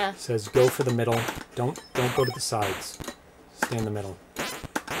 Yeah. It says go for the middle. Don't go to the sides. Stay in the middle.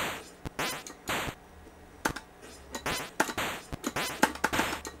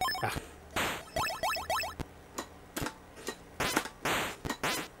 Ah.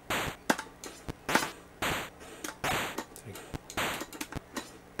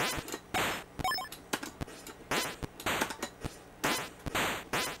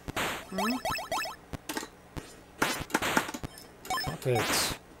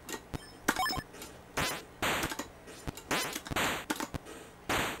 Crackpots.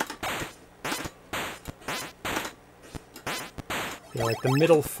 Yeah, like the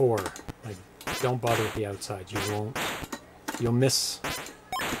middle 4. Like, don't bother with the outside. You won't. You'll miss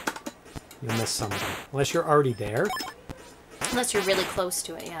some of them. Unless you're already there. Unless you're really close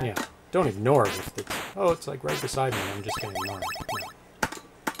to it, yeah. Yeah. Don't ignore it if it's, oh, it's like right beside me. I'm just going to ignore it.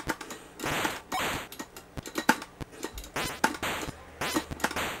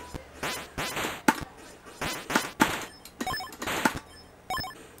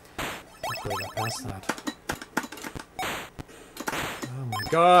 No. Past that. Oh my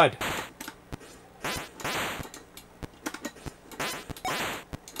god!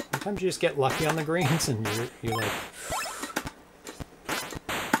 Sometimes you just get lucky on the greens and you're like...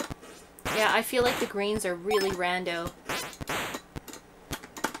 Yeah, I feel like the greens are really rando.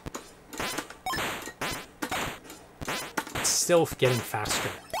 It's still getting faster.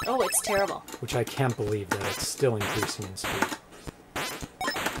 Oh, it's terrible. Which I can't believe that it's still increasing in speed.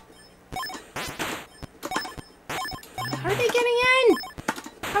 How are they getting in?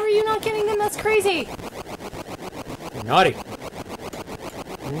 How are you not getting them? That's crazy. Naughty.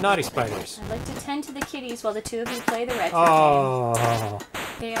 Naughty spiders. I'd like to tend to the kitties while the two of you play the retro game.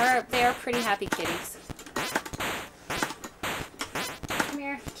 They are pretty happy kitties. Come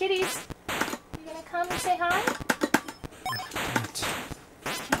here, kitties. You gonna come and say hi?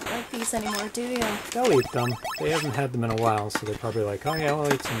 Can't like these anymore, do you? They'll eat them. They haven't had them in a while, so they're probably like, oh yeah,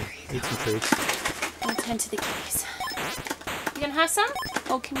 we'll eat some treats. I'll tend to the kitties. You gonna have some?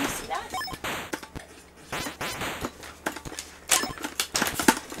 Oh, can you see that?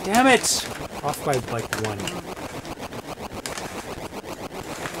 Damn it! Off by like 1.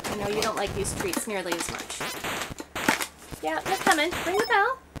 I know you don't like these treats nearly as much. Yeah, they're coming. Ring the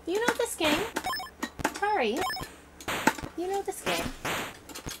bell. You know this game. Atari. You know this game.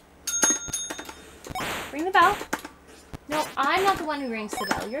 Ring the bell. No, I'm not the one who rings the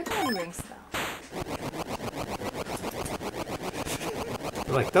bell. You're the one who rings the bell.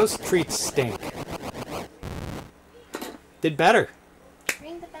 Like, those treats stink. Did better.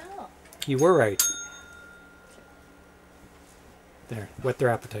 Ring the bell. You were right. There, whet their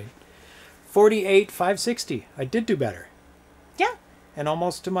appetite. 48,560. I did do better. Yeah. And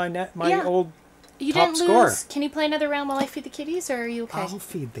almost to my old you top didn't score. lose. Can you play another round while I feed the kitties, or are you okay? I'll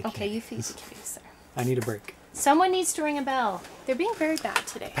feed the kitties. Okay, you feed the kitties there. I need a break. Someone needs to ring a bell. They're being very bad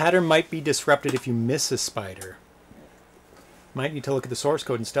today. Pattern might be disrupted if you miss a spider. Might need to look at the source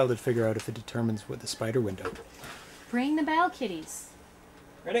code instead to figure out if it determines what the spider window. Ring the bell, kitties.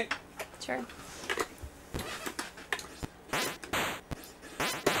 Ready? Sure.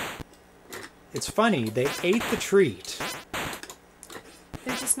 It's funny, they ate the treat.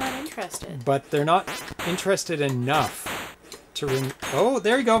 They're just not interested. But they're not interested enough to ring... Oh,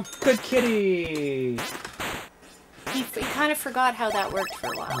 there you go. Good kitty. He kind of forgot how that worked for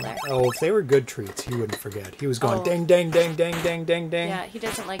a while there. Oh, if they were good treats, he wouldn't forget. He was going Oh. ding, ding, ding, ding, ding, ding, ding. Yeah, he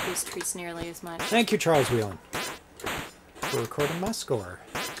doesn't like these treats nearly as much. Thank you, Charles Whelan, for recording my score.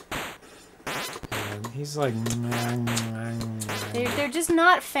 And he's like... They're just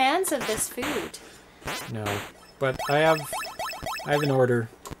not fans of this food. No, but I have an order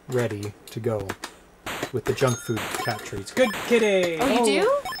ready to go with the junk food cat treats. Good kitty! Oh, you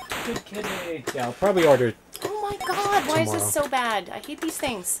do? Good kitty. Yeah, I'll probably order... Oh my god, why is tomorrow. this so bad? I hate these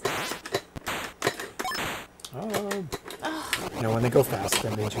things. Oh. No, when they go fast,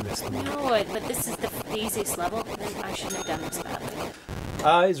 that means you miss them. No, but this is the easiest level. I shouldn't have done this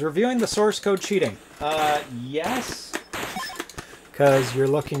badly. Is reviewing the source code cheating? Yes. Because you're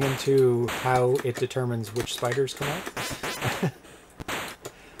looking into how it determines which spiders come out.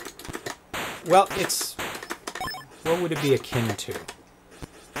 Well, it's... What would it be akin to?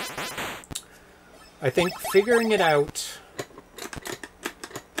 I think figuring it out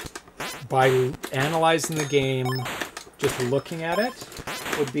by analyzing the game, just looking at it,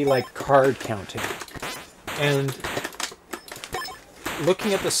 would be like card counting. And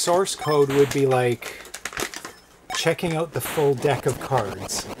looking at the source code would be like checking out the full deck of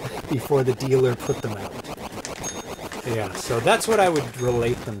cards before the dealer put them out. Yeah, so that's what I would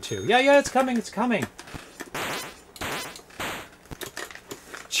relate them to. Yeah, it's coming, it's coming.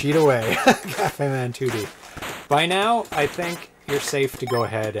 Cheat away, Cafe Man 2D. By now, I think you're safe to go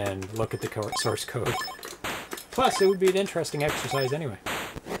ahead and look at the source code. Plus, it would be an interesting exercise anyway.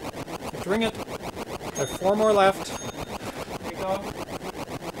 Let's ring it. I have 4 more left. Here we go.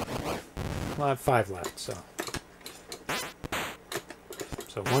 Well, I have 5 left, so.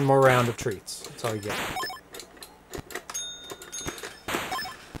 So 1 more round of treats. That's all you get.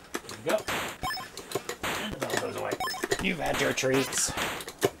 There you go. And the bell goes away. You've had your treats.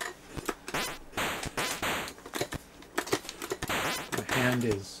 My hand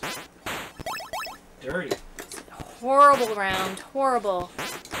is dirty. Horrible round. Horrible.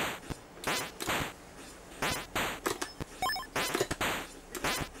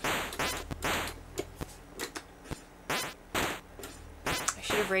 I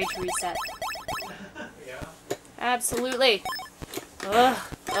should have rage reset. Yeah. Absolutely. Ugh.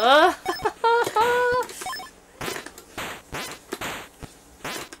 Ugh.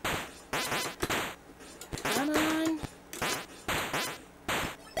 Come on.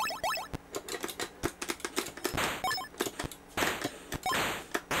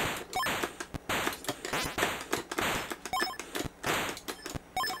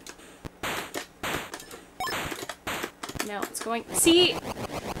 No, it's going... See?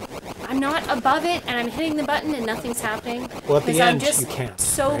 I'm not above it, and I'm hitting the button, and nothing's happening. Well, at the 'cause I'm end, just you can't.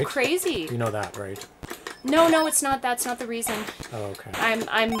 so right? crazy. You know that, right? No, it's not. That's not the reason. Oh, okay.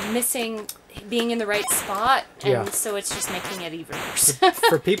 I'm missing being in the right spot, and Yeah. so it's just making it even worse.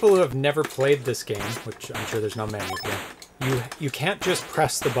 For people who have never played this game, which I'm sure there's not many of you, you can't just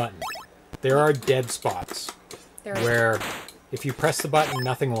press the button. There are dead spots where if you press the button,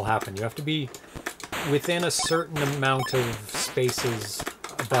 nothing will happen. You have to be within a certain amount of spaces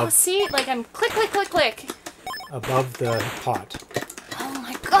Oh, above see? Like I'm click, click, click, click. above the pot. Oh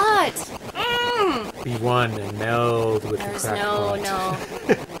my god! B1 and meld with There's the crackpot. no.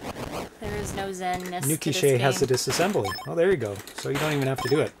 There is no zenness to Nuki this Shay game. has a disassembly. Oh, there you go. So you don't even have to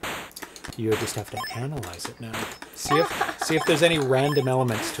do it. You just have to analyze it now. See if there's any random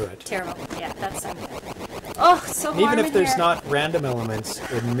elements to it. Terrible. Yeah, that's oh, so And warm even if in there's here. not random elements,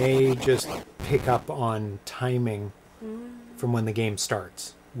 it may just pick up on timing from when the game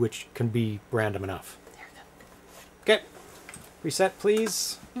starts, which can be random enough. Okay. Reset,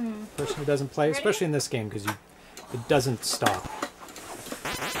 please. Person who doesn't play, Ready? especially in this game, because it doesn't stop.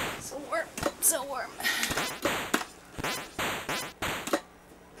 So warm. So warm.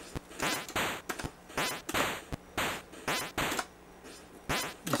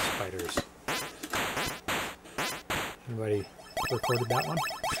 These spiders. Anybody recorded that one?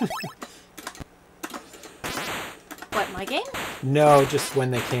 What, my game? No, just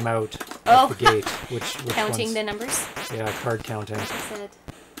when they came out Oh. at the gate. Which Counting ones? the numbers? Yeah, card counting. I said,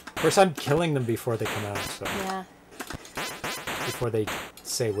 Of course, I'm killing them before they come out, so yeah. before they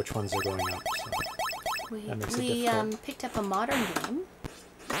say which ones are going up. So. That makes it We difficult. picked up a modern game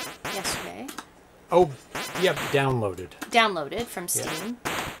yesterday. Oh, yep, downloaded. Downloaded from Steam.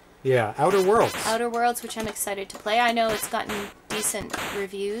 Yeah, Outer Worlds. Outer Worlds, which I'm excited to play. I know it's gotten decent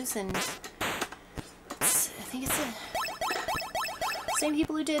reviews, and I think it's the same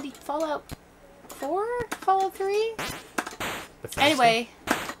people who did Fallout 4? Fallout 3? Bethesda? Anyway,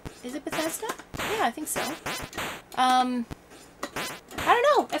 is it Bethesda? Yeah, I think so. I don't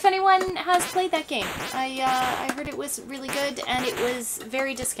know if anyone has played that game. I heard it was really good, and it was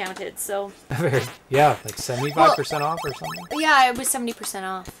very discounted, so... Yeah, like 75% off or something? Yeah, it was 70%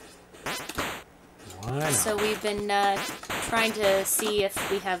 off. Why not? So we've been trying to see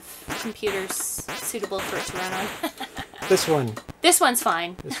if we have computers suitable for it to run on. This one. This one's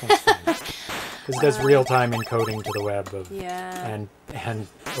fine. This one's fine. Because it does real-time encoding to the web of and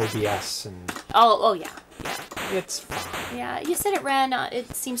OBS and... Oh yeah. Yeah. It's fine. Yeah, you said it ran,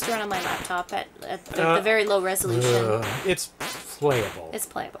 it seems to run on my laptop at the very low resolution. It's playable. It's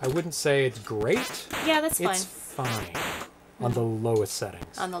playable. I wouldn't say it's great. Yeah, that's fine. It's fine. On the lowest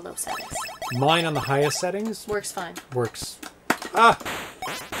settings. On the low settings. Mine on the highest settings works fine. Works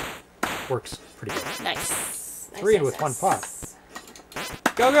pretty good. Nice. 3 with 1 pot.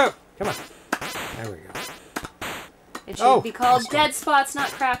 Go! Come on. There we go. It should be called Dead Spots, not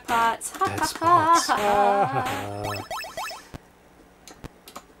Crackpots. Dead Spots.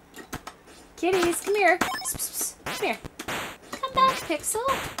 Kitties, come here. Psst, psst, psst. Come here. Come back, Pixel.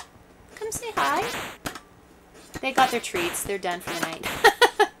 Come say hi. They got their treats. They're done for the night.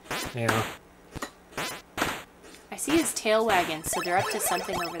 Yeah. I see his tail wagging, so they're up to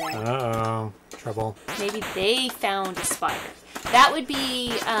something over there. Uh-oh. Trouble. Maybe they found a spider. That would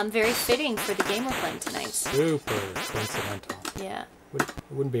be very fitting for the game we're playing tonight. Super coincidental. Yeah. It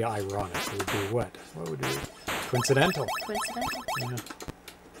wouldn't be ironic. It would be what? What would it be? Coincidental. Coincidental. Yeah.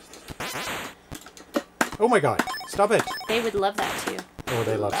 Oh my god. Stop it. They would love that too. Oh,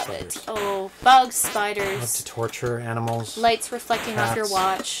 they love spiders. It. Oh, bugs, spiders. Love to torture animals. Lights reflecting off your cats.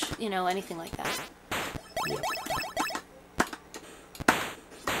 watch. You know, anything like that. Yep.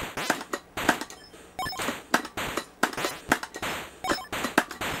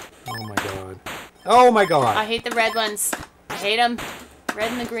 Oh my god. Oh my god. I hate the red ones. I hate them.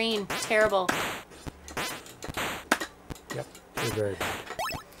 Red and the green. Terrible. Yep. They're very bad.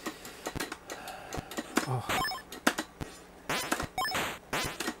 Oh.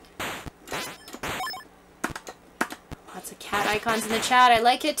 Lots of cat icons in the chat. I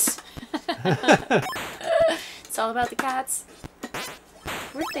like it. It's all about the cats.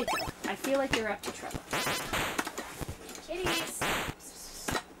 Where'd they go? I feel like they're up to trouble. Kitties!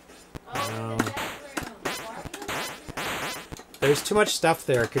 Oh, the bedroom. There's too much stuff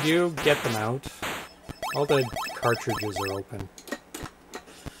there. Could you get them out? All the cartridges are open.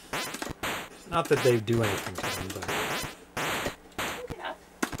 Not that they do anything to them, but... Pick it up.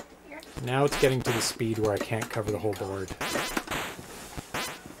 Here. Now it's getting to the speed where I can't cover the whole board.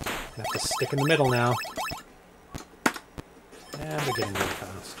 I have to stick in the middle now. And they're getting really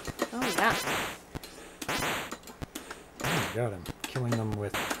fast. Oh, yeah. Oh my god, I'm killing them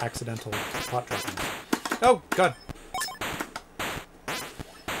with accidental pot droppings. Oh god!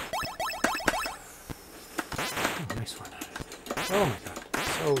 Oh, nice one. Oh my god,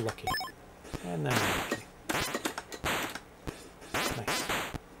 so lucky. And then lucky. Nice.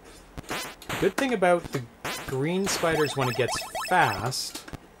 The good thing about the green spiders when it gets fast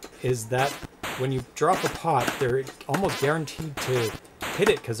is that when you drop a pot, they're almost guaranteed to hit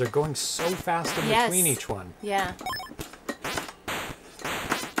it because they're going so fast in between each one. Yeah.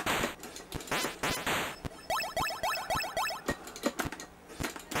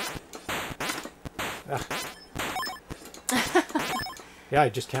 Yeah, I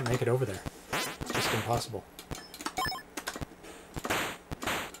just can't make it over there. It's just impossible.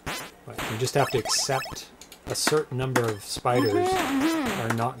 But you just have to accept a certain number of spiders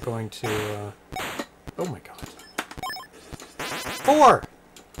are not going to... Oh my god. 4!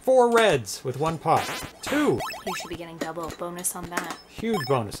 4 reds with 1 pot. 2! You should be getting double bonus on that. Huge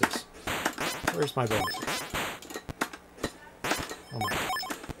bonuses. Where's my bonuses? Oh my god.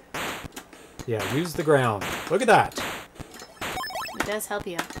 Yeah, use the ground. Look at that! It does help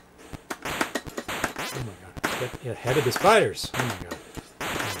you. Oh my god. Get ahead of the spiders. Oh my god.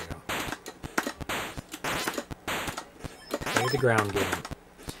 There we go. Play the ground game.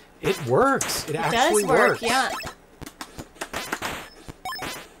 It works! It actually does work, works. yeah.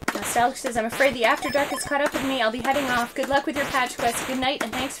 Nostalgic says, I'm afraid the After Dark has caught up with me. I'll be heading off. Good luck with your patch quest. Good night,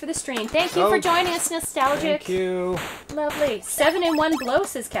 and thanks for the stream. Thank you for joining us, Nostalgic. Thank you. Lovely. 7 in 1 blow,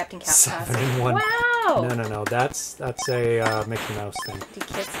 says Captain Cat. 7 in 1. Wow! No. That's a Mickey Mouse thing. The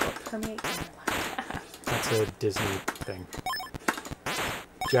kids will permeate in your life. That's a Disney thing.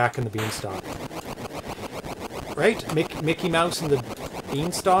 Jack and the Beanstalk. Right? Mickey Mouse and the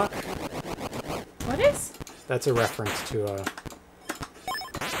Beanstalk? What is? That's a reference to a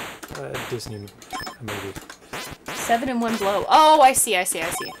Disney movie. 7 in 1 blow. Oh, I see.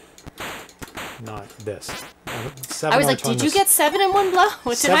 Not this. I was like, did you get 7 in 1 blow?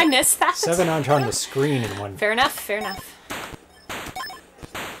 Did I miss that? 7 aren't on the screen in one. Fair enough.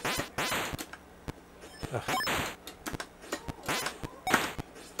 Ugh.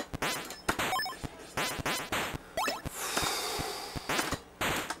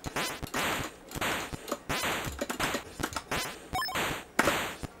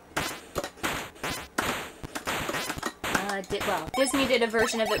 Disney did a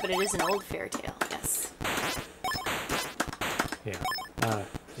version of it, but it is an old fairy tale. Yes. Yeah.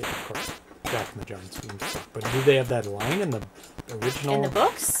 Yeah, of course. Jack and the Giant Beanstalk. But do they have that line in the original? In the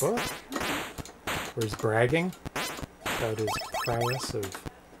books? Book? Where he's bragging about his prowess of...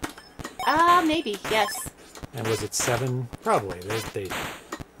 Maybe, yes. And was it 7? Probably. They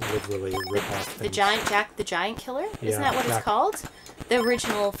literally rip off things. Jack the Giant Killer? Yeah, Isn't that what it's called? The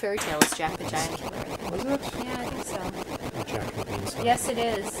original fairy tale is Jack the Giant Killer. Was it? Yeah, I think so. Or Jack and the Beanstalk. Yes, it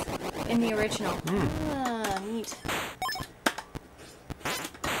is. In the original. Mm. Neat.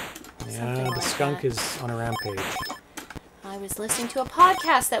 Yeah, the skunk is on a rampage. I was listening to a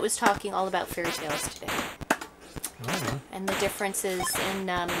podcast that was talking all about fairy tales today. Oh, yeah. And the differences in,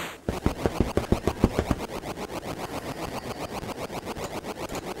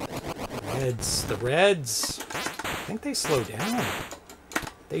 Reds. The Reds. I think they slow down.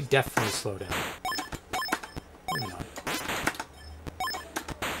 They definitely slow down. Maybe not.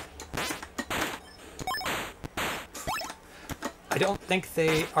 I don't think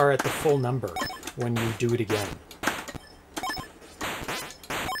they are at the full number when you do it again.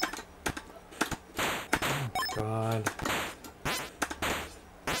 Oh, God.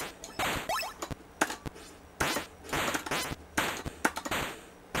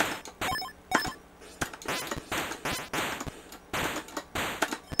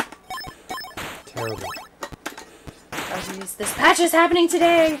 Terrible. This patch is happening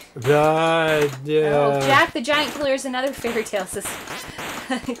today! Oh, The Jack the Giant Killer is another fairy tale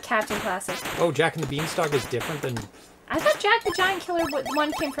system. Captain Classic. Oh, Jack and the Beanstalk is different than... I thought Jack the Giant Killer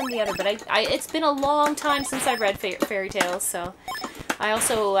one came from the other, but it's been a long time since I've read fairy tales, so... I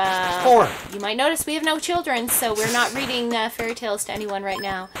also... 4! You might notice we have no children, so we're not reading fairy tales to anyone right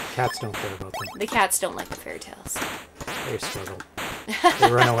now. Cats don't care about them. The cats don't like the fairy tales. They struggle.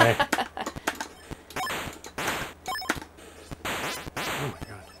 They run away. Oh my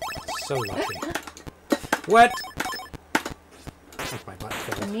God. So lucky. What? I think my butt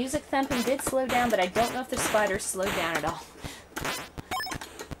The fell. music thumping did slow down, but I don't know if the spiders slowed down at all.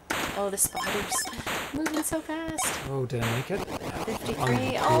 Oh, the spiders. Moving so fast. Oh, did I make it?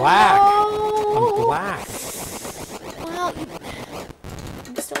 53. I'm black. Oh, no. I'm black. Well,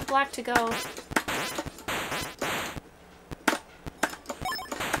 I'm still black to go.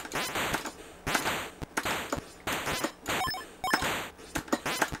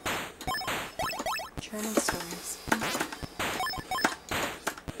 German stories.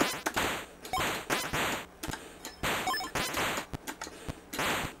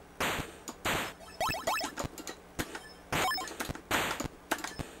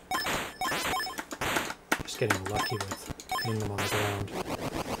 Just getting lucky with hitting them on the ground.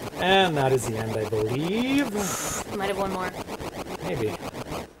 And that is the end, I believe. Might have one more. Maybe.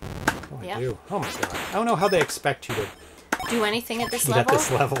 Oh, I Yeah. do. Oh my God. I don't know how they expect you to Do anything at this cheat level? at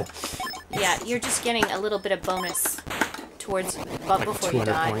this level. Yeah, you're just getting a little bit of bonus towards Like before you 200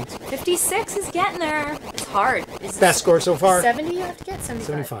 die. points. 56 is getting there. It's hard. Is Best score so far? 70 you have to get?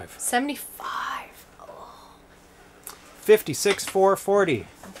 75. 75. 75. Oh. 56 440.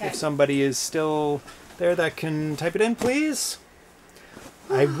 Okay. If somebody is still there that can type it in, please.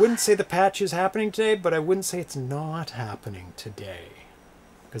 I wouldn't say the patch is happening today, but I wouldn't say it's not happening today.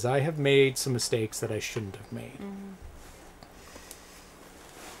 Because I have made some mistakes that I shouldn't have made. Mm-hmm.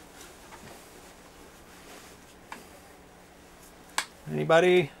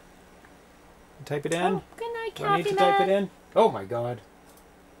 Anybody? Type it in? Oh, good night, Do I need Coffee to type it Man. in? Oh my God.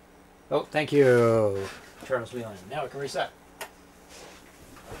 Oh, thank you, Charles Whelan. Now I can reset.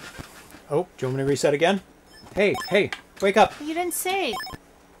 Oh, do you want me to reset again? Hey, wake up. You didn't say.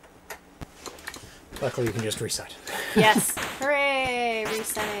 Luckily, you can just reset. Yes. Hooray!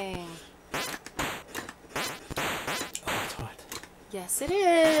 Resetting. Oh, it's hot. Yes, it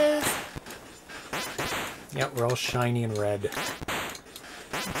is. Yep, we're all shiny and red.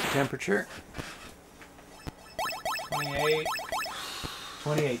 What's the temperature? 28.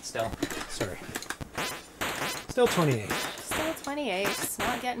 28 still. Sorry. Still 28. Still 28. It's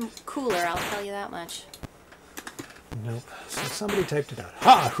not getting cooler, I'll tell you that much. Nope. So somebody typed it out.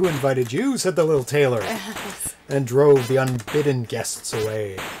 Ha! Who invited you? Said the little tailor. And drove the unbidden guests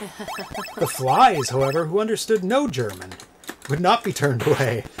away. The flies, however, who understood no German, would not be turned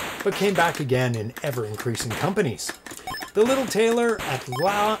away, but came back again in ever-increasing companies. The little tailor at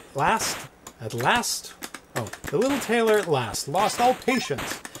last lost all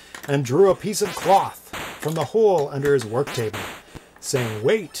patience and drew a piece of cloth from the hole under his work table, saying,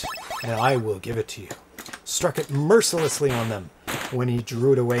 "Wait, and I will give it to you." Struck it mercilessly on them. When he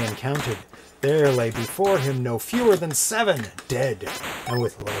drew it away and counted, there lay before him no fewer than 7, dead and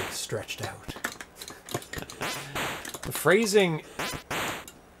with legs stretched out. The phrasing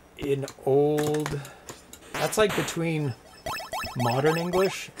in old... That's like between modern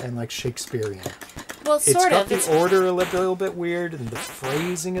English and like Shakespearean. Well, sort of. It's got the order a little bit weird, and the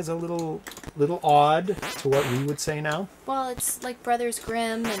phrasing is a little odd to what we would say now. Well, it's like Brothers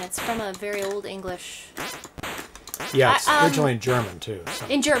Grimm, and it's from a very old English... Yeah, it's originally in German, too. So.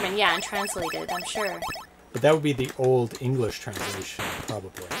 In German, yeah, and translated, I'm sure. But that would be the old English translation,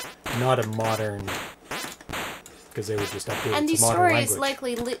 probably. Not a modern... Because they would just update it to modern language. And these stories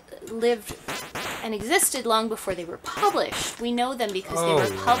likely lived and existed long before they were published. We know them because they were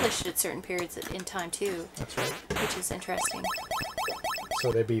published at certain periods in time, too. That's right. Which is interesting.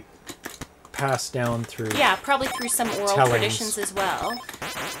 So they'd be passed down through... Yeah, probably through some oral traditions as well.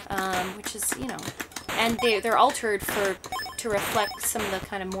 Which is, you know... And they're altered to reflect some of the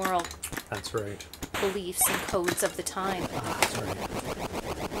kind of moral... That's right. ...beliefs and codes of the time. That's right.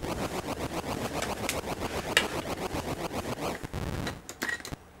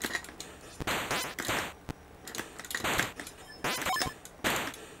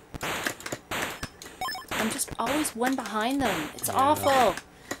 I'm just always one behind them. It's awful.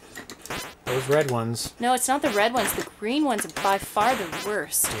 Those red ones. No, it's not the red ones. The green ones are by far the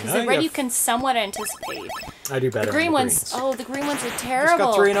worst. Because the red you can somewhat anticipate. I do better. The green ones. Oh, the green ones are terrible.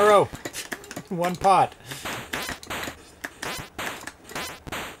 Just got 3 in a row. One pot.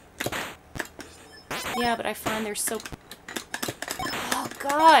 Yeah, but I find they're so... Oh,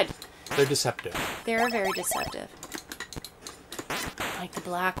 God. They're deceptive. They're very deceptive. Like the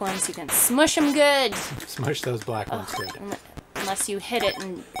black ones, you can smush them good. Smush those black ones good. Unless you hit it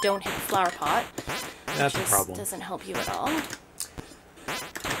and don't hit the flower pot. That's a problem. Doesn't help you at all.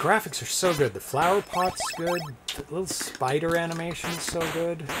 The graphics are so good. The flower pot's good. The little spider animation's so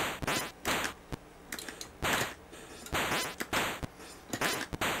good.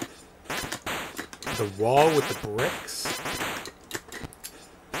 The wall with the bricks.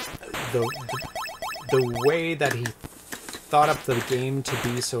 The way that he thought up the game to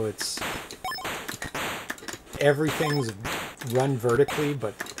be so it's... Everything's run vertically,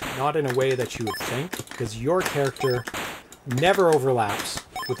 but not in a way that you would think, because your character never overlaps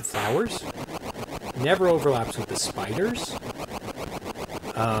with the flowers, never overlaps with the spiders,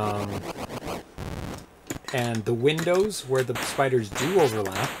 and the windows where the spiders do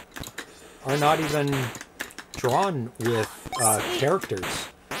overlap are not even drawn with characters.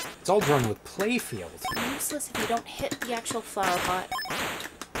 It's all drawn with playfield. It's useless if you don't hit the actual flower pot.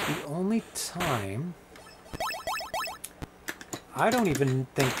 The only time... I don't even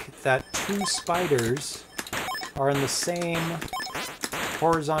think that 2 spiders are in the same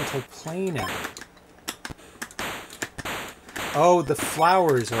horizontal plane ever. Oh, the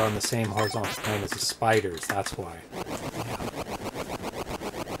flowers are on the same horizontal plane as the spiders. That's why. Yeah.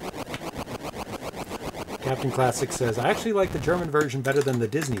 Captain Classic says, I actually like the German version better than the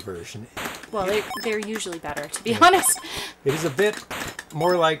Disney version. Well, they're usually better, to be honest. It is a bit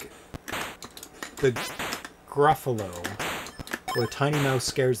more like the Gruffalo, where Tiny Mouse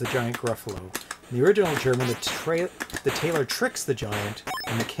scares the giant Gruffalo. In the original German, the tailor tricks the giant,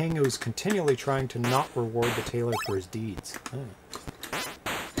 and the king is continually trying to not reward the tailor for his deeds.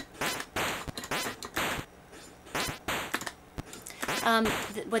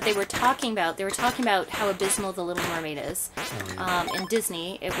 What they were talking about how abysmal The Little Mermaid is. In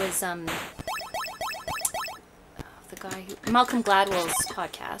Disney, it was the guy Malcolm Gladwell's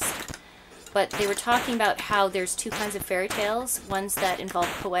podcast. But they were talking about how there's 2 kinds of fairy tales. Ones that involve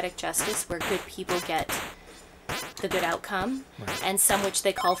poetic justice, where good people get the good outcome. Right. And some which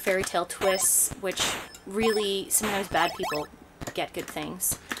they call fairy tale twists, which really sometimes bad people get good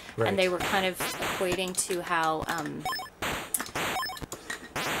things. Right. And they were kind of equating to how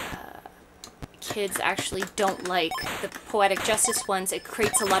kids actually don't like the poetic justice ones. It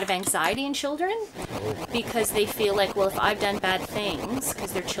creates a lot of anxiety in children because they feel like, well, if I've done bad things,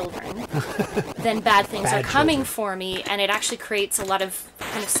 because they're children, then bad things are coming for me, and it actually creates a lot of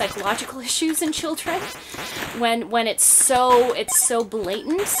kind of psychological issues in children when it's so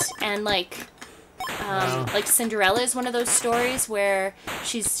blatant and like Cinderella is one of those stories where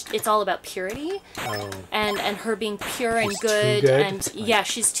it's all about purity and her being pure and good, and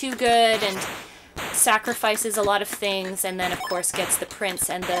she's too good and sacrifices a lot of things, and then of course gets the prince,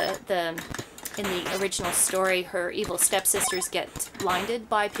 and the in the original story her evil stepsisters get blinded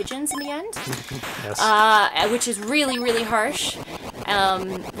by pigeons in the end. Yes. Which is really, really harsh,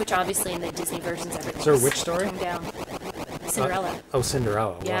 which obviously in the Disney versions everything's so which story? Down. Cinderella.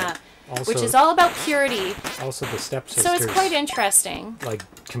 Cinderella. Yeah. Wow. Also, which is all about purity. Also, the stepsisters. So it's quite interesting. Like,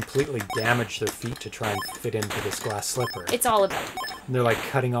 completely damage their feet to try and fit into this glass slipper. It's all about. And they're like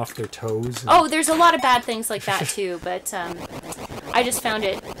cutting off their toes. Oh, there's a lot of bad things like that too. But I just found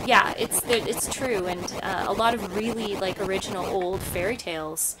it. Yeah, it's true, and a lot of really like original old fairy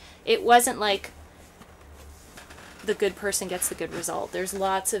tales. It wasn't like the good person gets the good result. There's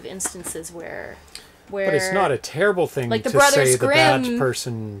lots of instances where. But it's not a terrible thing like to say the bad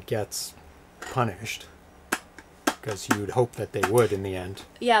person gets punished, because you'd hope that they would in the end.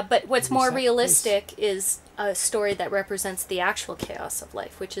 Yeah, but what's more realistic is a story that represents the actual chaos of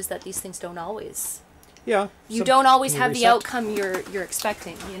life, which is that these things don't always. Yeah. You don't always have the outcome you're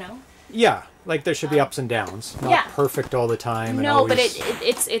expecting, you know? Yeah, like there should be ups and downs, not perfect all the time. And no, but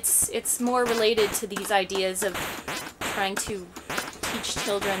it's more related to these ideas of trying to teach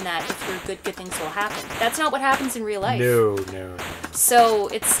children that if you're good things will happen. That's not what happens in real life. No. So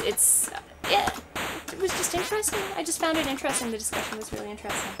it was just interesting. I just found it interesting. The discussion was really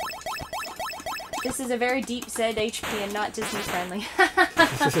interesting. This is a very deep ZHP and not Disney friendly.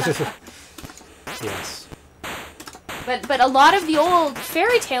 Yes. But a lot of the old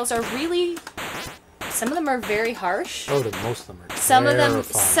fairy tales are really. Some of them are very harsh. Oh, most of them are. Some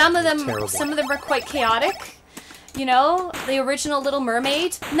of them are quite chaotic. You know, the original Little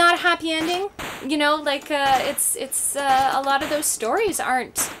Mermaid, not a happy ending. You know, like it's a lot of those stories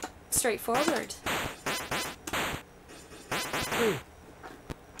aren't straightforward. Yeah.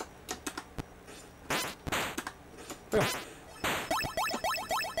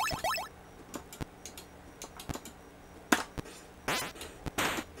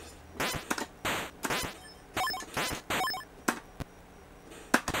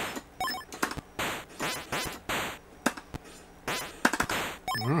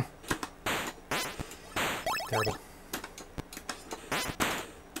 Terrible.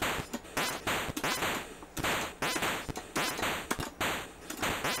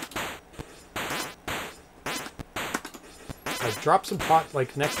 Like, drop some pot,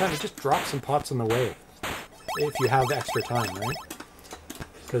 like, next time, just drop some pots on the way. If you have extra time, right?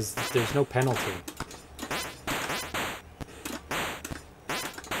 Because there's no penalty.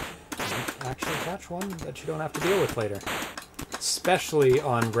 Actually catch one that you don't have to deal with later. Especially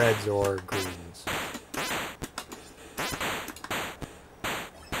on reds or greens.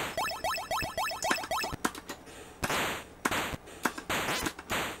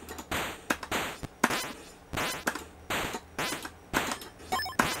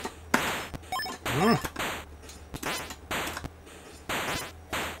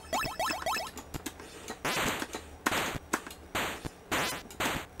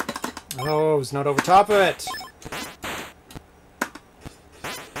 Oh, it's not over top of it.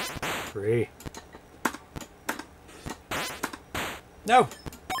 3. No.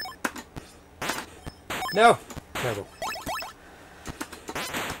 No. Terrible.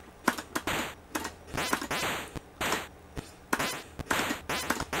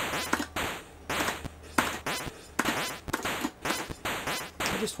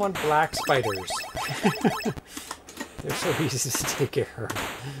 I just want black spiders. They're so easy to take care of.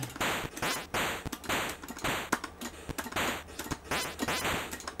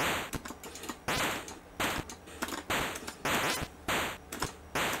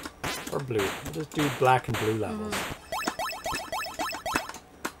 Or blue. We'll just do black and blue levels.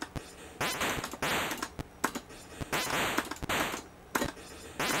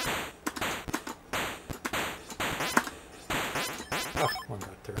 Oh, one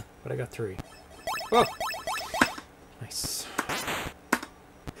got through, but I got 3. Oh! Nice.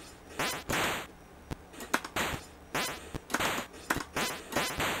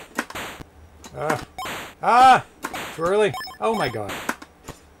 Ah! Too early. Oh my god.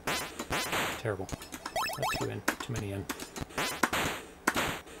 Terrible. Not too many in.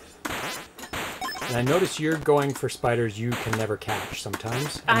 And I notice you're going for spiders you can never catch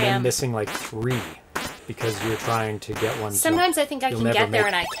sometimes. And then missing like 3 because you're trying to get one. Sometimes I think I can get there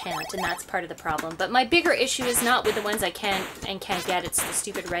and I can't, and that's part of the problem. But my bigger issue is not with the ones I can't get. It's the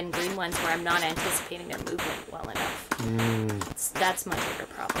stupid red and green ones where I'm not anticipating their movement well enough. That's my bigger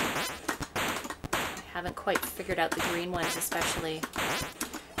problem. I haven't quite figured out the green ones, especially.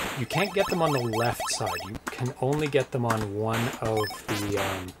 You can't get them on the left side. You can only get them on one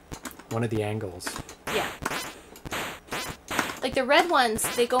of the angles. Yeah. Like the red ones,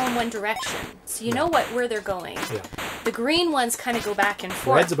 they go in one direction, so you know where they're going. Yeah. The green ones kind of go back and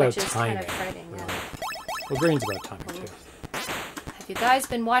forth, Red's about which is timing. kind of frightening. Yeah. Well, green's about timing too. Have you guys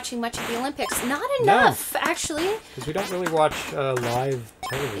been watching much of the Olympics? Not enough, actually. Because we don't really watch live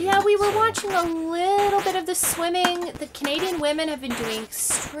television. Yeah, we were watching a little bit of the swimming. The Canadian women have been doing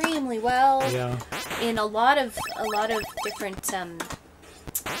extremely well. Yeah. In a lot of different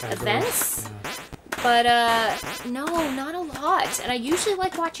events. Yeah. But, no, not a lot. And I usually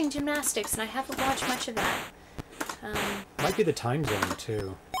like watching gymnastics, and I haven't watched much of that. Might be the time zone,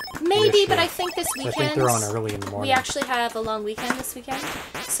 too. Maybe, but I think this weekend... I think they're on early in the morning. We actually have a long weekend this weekend,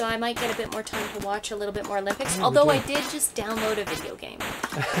 so I might get a bit more time to watch a little bit more Olympics. Although I did just download a video game.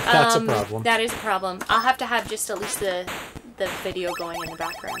 That's a problem. That is a problem. I'll have to have just at least the video going in the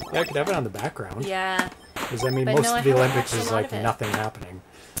background. Yeah, I could have it on the background. Yeah. Because, I mean, most of the Olympics is, like, nothing happening.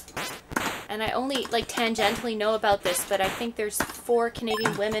 And I only, like, tangentially know about this, but I think there's 4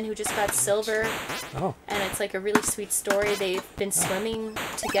 Canadian women who just got silver. Oh. And it's, like, a really sweet story. They've been swimming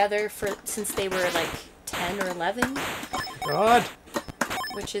together since they were, like, 10 or 11. God.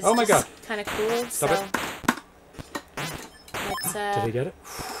 Which is kind of cool. Stop it. Did they get it?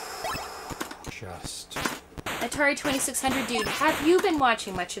 Just. Atari 2600 dude, have you been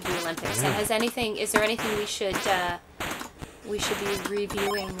watching much of the Olympics? And is there anything we should be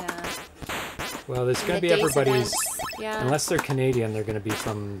reviewing? Well, there's going to be everybody's. Yeah. Unless they're Canadian, they're going to be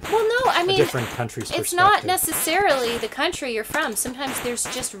from. Well, no, I mean, a different country's perspective. It's not necessarily the country you're from. Sometimes there's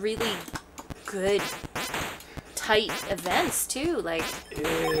just really good, tight events too. Like.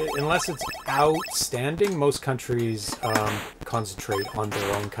 Unless it's outstanding, most countries concentrate on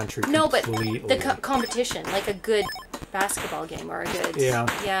their own country. No, completely. But the competition, like a good basketball game or a good.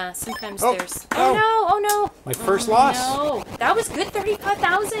 Yeah. Sometimes there's. Oh no! My first loss. No, that was good.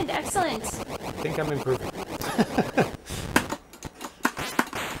 35,000. Excellent. I think I'm improving.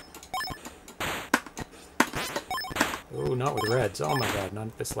 Oh, not with reds. Oh my God, not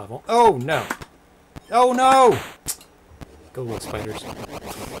at this level. Oh no! Oh no! Go, little spiders.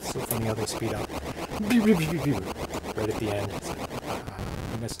 It's so funny how they speed up. Right at the end. It's like,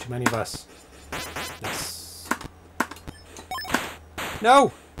 you missed too many of us. Yes.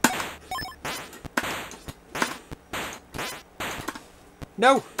 No!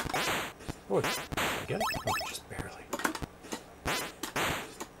 No! Oh, did I get it? Oh, just barely.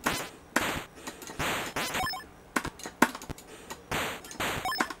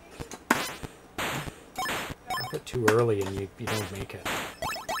 Too early and you don't make it.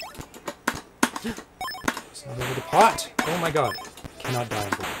 It's not over the pot! Oh my God. Cannot die in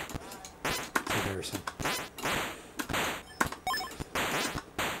black. It's embarrassing.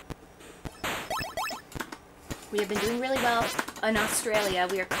 We have been doing really well in Australia.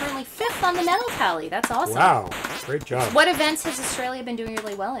 We are currently 5th on the medal tally. That's awesome. Wow. Great job. What events has Australia been doing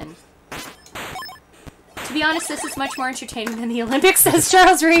really well in? To be honest, this is much more entertaining than the Olympics, says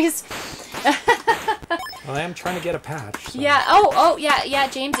Charles Rees. Well, I am trying to get a patch. So. Yeah. Oh, yeah.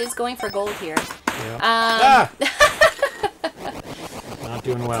 James is going for gold here. Yeah. Not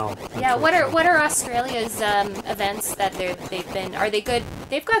doing well. Yeah. What are Australia's events that they've been? Are they good?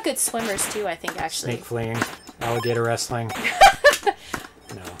 They've got good swimmers too, I think. Actually. Snake fleeing, alligator wrestling.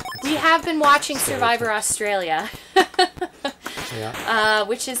 No. We have been watching Survivor Australia. Yeah.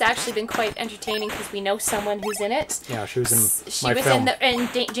 Which has actually been quite entertaining because we know someone who's in it. Yeah, she was in my film. in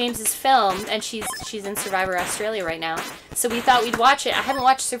James's film, and she's in Survivor Australia right now. So we thought we'd watch it. I haven't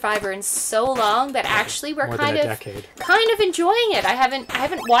watched Survivor in so long that actually we're kind of enjoying it. I haven't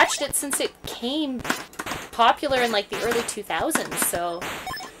watched it since it came popular in like the early 2000s. So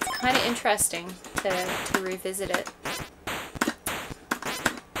it's kind of interesting to revisit it.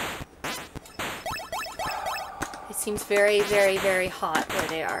 Seems very, very, very hot where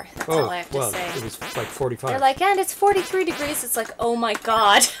they are. That's all I have to say. It was like 45. They're like, and it's 43 degrees. It's like, oh my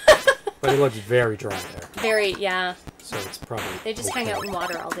God. But it looks very dry there. Very, yeah. So it's probably They just hang out in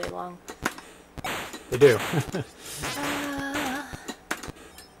water all day long. They do.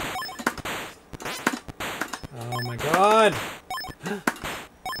 Oh my God.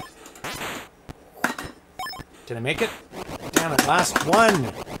 Did I make it? Damn it, last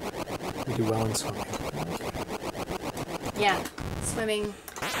one. You do well in swimming. Yeah, swimming.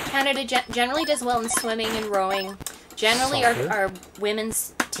 Canada generally does well in swimming and rowing. Generally, our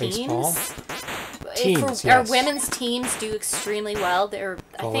women's teams. Teams, yes. Our women's teams do extremely well. They're,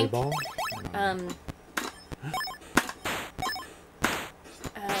 Volleyball? I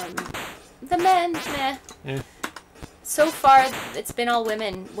think, the men, meh. Yeah. So far, it's been all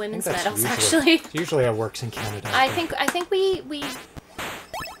women's medals, actually. It's usually how it works in Canada. I think we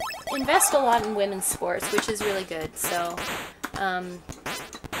invest a lot in women's sports, which is really good. So,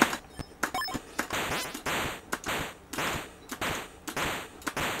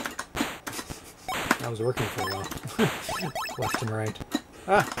 that was working for a while. Left and right.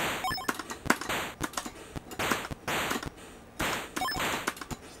 Ah.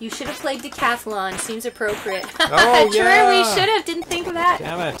 You should have played decathlon. Seems appropriate. Oh, True, yeah. we should have. Didn't think of that.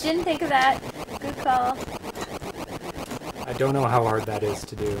 Damn it. Didn't think of that. Good call. I don't know how hard that is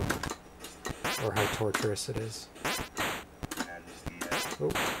to do. Or how torturous it is. Oh,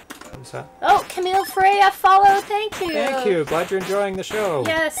 what was that? Oh, Camille Freya, follow. Thank you. Thank you. Glad you're enjoying the show.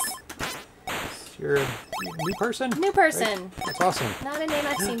 Yes. You're a new person? New person. Right? That's awesome. Not a name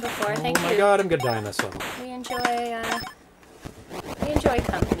I've seen before. Thank you. Oh my god, I'm gonna die on this level. We enjoy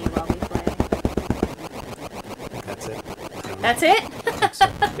company while we play. That's it. That's it? I think so.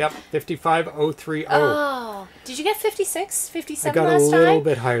 Yep, 55030. Oh, did you get 56, 57 I got last a time? little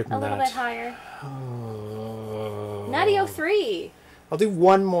bit higher than that. A little bit higher. Oh. Natty 03. I'll do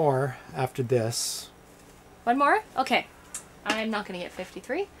one more after this. One more? Okay. I'm not going to get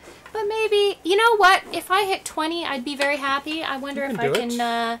 53. But maybe, you know what? If I hit 20, I'd be very happy. I wonder if I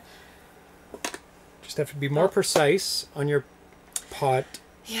can... Just have to be more precise on your pot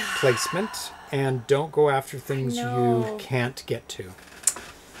placement. And don't go after things you can't get to.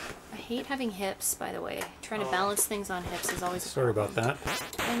 I hate having hips, by the way. Trying to balance things on hips is always a Sorry problem. about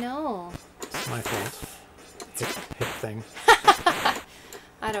that. I know. It's my fault. Hip thing.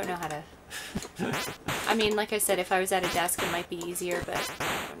 I don't know how to... I mean, like I said, if I was at a desk, it might be easier, but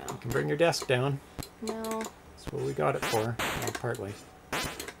I don't know. You can bring your desk down. No. That's what we got it for. Well, partly.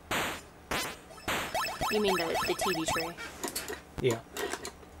 You mean the TV tray? Yeah.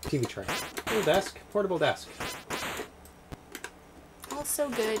 TV tray. Little desk. Portable desk. Also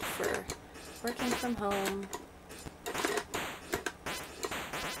good for working from home.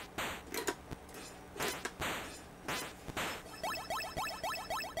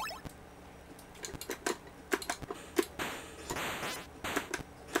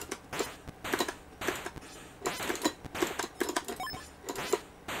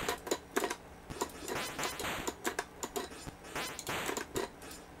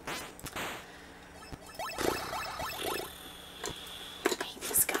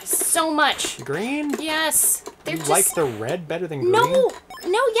 So much. Green? Yes. You like the red better than green? No,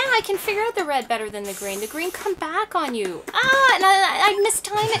 yeah, I can figure out the red better than the green. The green come back on you. Ah, and I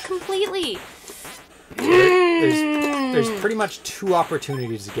mistime it completely. There's pretty much two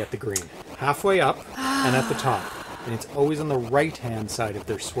opportunities to get the green. Halfway up and at the top. And it's always on the right-hand side if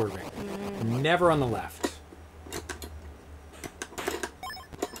they're swerving. Never on the left.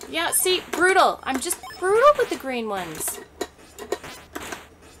 Yeah, see, brutal. I'm just brutal with the green ones.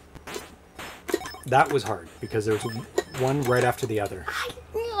 That was hard because there's one right after the other.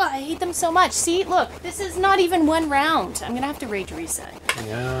 I hate them so much. See, look, this is not even one round. I'm going to have to rage reset.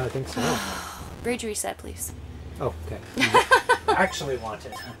 Yeah, I think so. Rage reset, please. Oh, okay. You actually want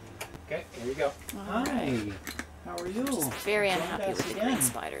it. Okay, here you go. All Hi. right. How are you? Just very unhappy with the green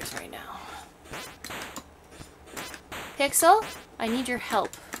spiders right now. Pixel, I need your help.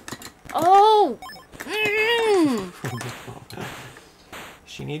 Oh!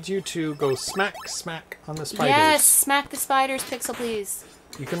 She needs you to go smack on the spiders. Yes, smack the spiders, Pixel, please.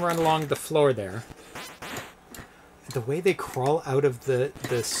 You can run along the floor there. The way they crawl out of the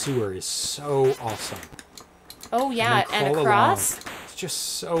sewer is so awesome. Oh, yeah, and across? Along. It's just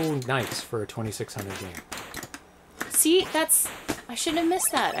so nice for a 2600 game. See, I shouldn't have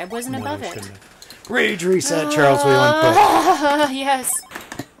missed that. I wasn't above it. Rage reset, Charles Whelan put. Yes.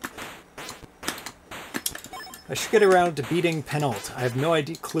 I should get around to beating Penult. I have no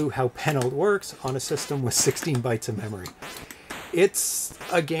clue how Penult works on a system with 16 bytes of memory. It's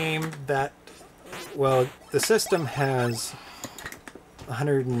a game that, well, the system has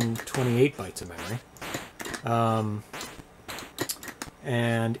 128 bytes of memory.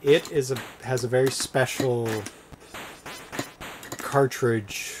 And it has a very special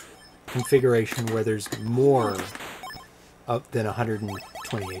cartridge configuration where there's more than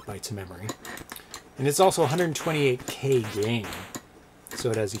 128 bytes of memory. And it's also a 128K game,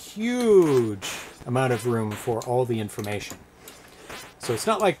 so it has a huge amount of room for all the information. So it's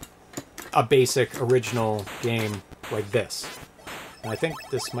not like a basic original game like this. And I think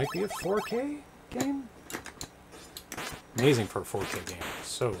this might be a 4K game. Amazing for a 4K game.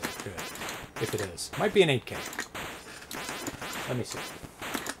 So good. If it is. Might be an 8K. Let me see.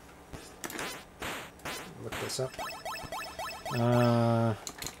 Look this up.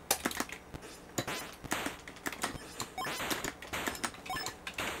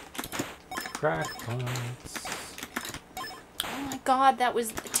 Crackpots. Oh my god, that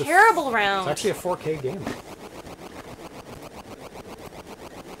was a terrible round. It's actually a 4K game.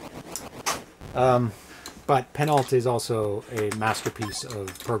 But Penalt is also a masterpiece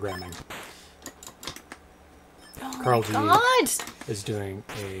of programming. Oh Carl my G god! is doing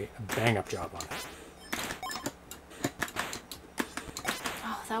a bang-up job on it.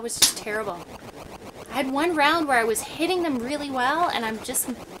 Oh, that was just terrible. I had one round where I was hitting them really well, and I'm just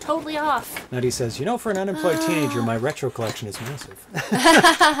totally off. Nutty says, you know, for an unemployed teenager, my retro collection is massive.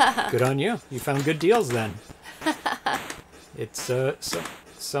 Good on you. You found good deals then. It's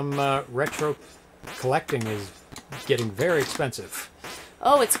some retro collecting is getting very expensive.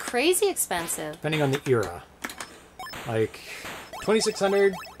 Oh, it's crazy expensive. Depending on the era. Like,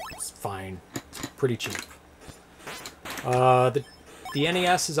 2600, it's fine. It's pretty cheap. The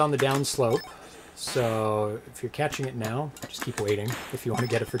NES is on the downslope. So if you're catching it now, just keep waiting if you want to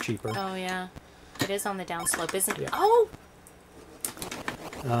get it for cheaper. Oh, yeah. It is on the downslope, isn't it? Yeah. Oh!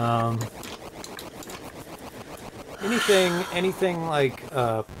 Anything like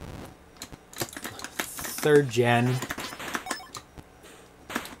 3rd gen,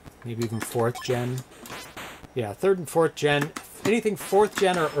 maybe even 4th gen. Yeah, 3rd and 4th gen. Anything 4th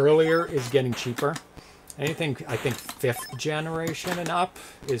gen or earlier is getting cheaper. Anything, I think, 5th generation and up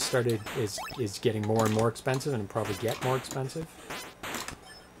is getting more and more expensive, and probably get more expensive.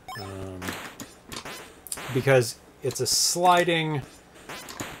 Because it's a sliding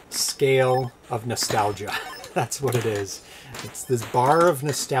scale of nostalgia. That's what it is. It's this bar of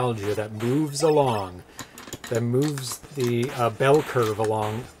nostalgia that moves along, that moves the bell curve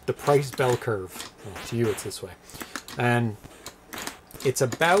along, the price bell curve. Well, to you, it's this way. And it's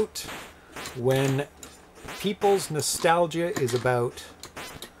about when people's nostalgia is about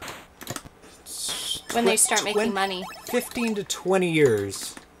when they start making money. 15 to 20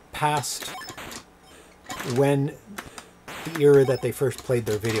 years past when the era that they first played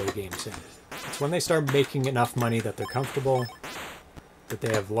their video games in. It's when they start making enough money that they're comfortable, that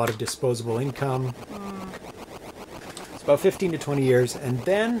they have a lot of disposable income. It's about 15 to 20 years, and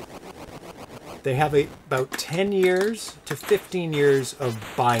then they have about 10 years to 15 years of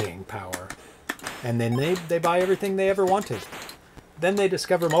buying power. And then they buy everything they ever wanted. Then they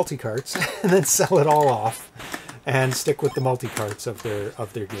discover multi-carts and then sell it all off and stick with the multi-carts of their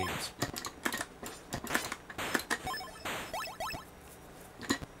games.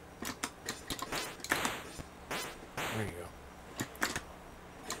 There you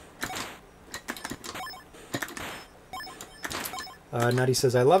go. Nutty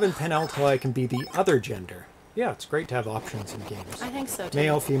says, I love in Penalt how I can be the other gender. Yeah, it's great to have options in games. I think so, too.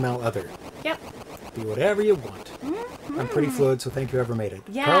 Male, female, other. Yep. Be whatever you want. Mm-hmm. I'm pretty fluid, so thank you whoever made it.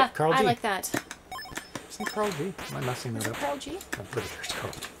 Yeah, Carl G. I like that. Isn't it Carl G? Am I messing that up? Carl G? I'm pretty sure it's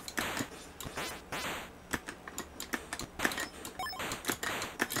Carl G.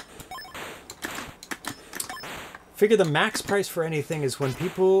 Figure the max price for anything is when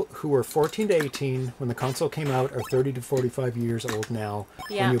people who were 14 to 18 when the console came out are 30 to 45 years old now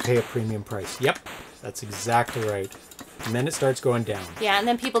when you pay a premium price. Yep, that's exactly right. And then it starts going down. Yeah, and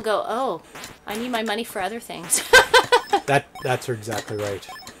then people go, oh, I need my money for other things. That's exactly right.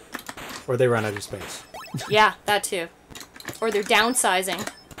 Or they run out of space. Yeah, that too. Or they're downsizing.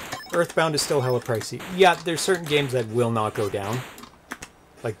 Earthbound is still hella pricey. Yeah, there's certain games that will not go down.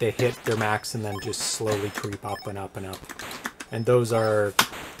 Like they hit their max and then just slowly creep up and up and up. And those are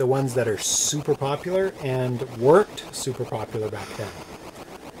the ones that are super popular and weren't super popular back then.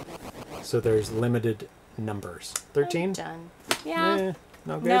 So there's limited numbers. 13? Done. Yeah.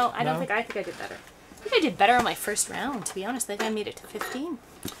 No good? No, I think I did better. I think I did better on my first round, to be honest. I think I made it to 15.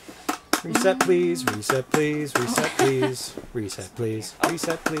 Reset please, reset please, reset please, reset please,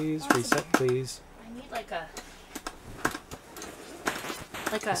 reset please, reset please. I need like a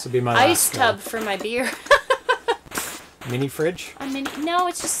This will be my ice last tub go. for my beer. Mini fridge? No,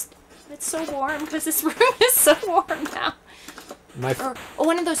 it's so warm because this room is so warm now. Or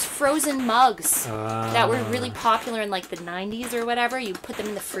one of those frozen mugs that were really popular in like the 90s or whatever. You put them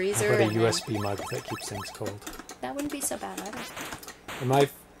in the freezer. How about a USB mug that keeps things cold? That wouldn't be so bad either. In my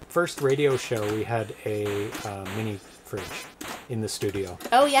first radio show, we had a mini fridge in the studio.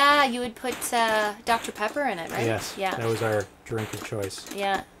 Oh yeah, you would put Dr. Pepper in it, right? Yes. Yeah. That was our drink of choice.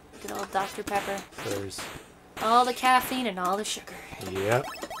 Yeah. Good old Dr. Pepper. There's all the caffeine and all the sugar. Yep.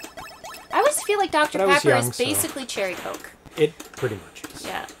 I always feel like Dr. Pepper is basically cherry Coke. It pretty much is.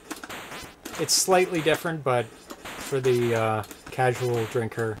 Yeah. It's slightly different, but for the casual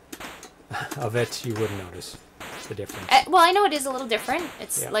drinker of it, you wouldn't notice the difference. Well, I know it is a little different.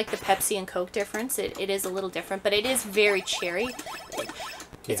 It's like the Pepsi and Coke difference. It is a little different, but it is very cherry.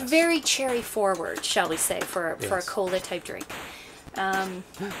 It's very cherry forward, shall we say, for a cola type drink. No.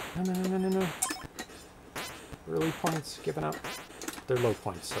 Early points given up. They're low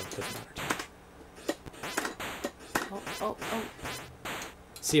points, so it doesn't matter too much. Oh.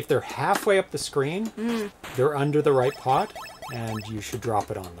 See, if they're halfway up the screen, they're under the right pot, and you should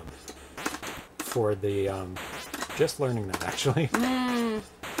drop it on them. For the, just learning that, actually.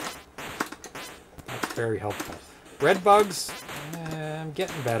 That's very helpful. Red bugs, I'm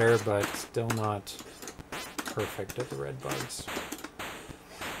getting better, but still not perfect at the red bugs.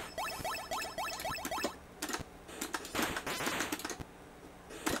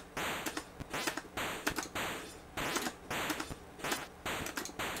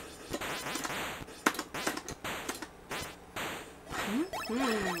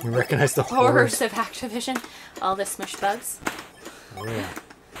 You recognize the horrors of Activision? All the smush bugs? Oh yeah.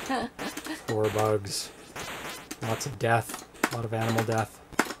 Horror bugs. Lots of death. A lot of animal death.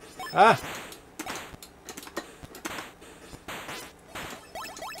 Ah!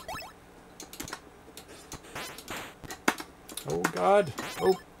 Oh god.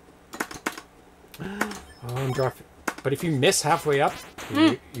 Oh. Oh, I'm dropping. But if you miss halfway up,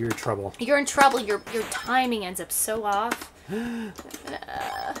 you're in trouble. You're in trouble. Your timing ends up so off.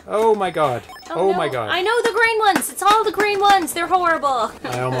 Oh my god. Oh my god. I know the green ones. It's all the green ones. They're horrible.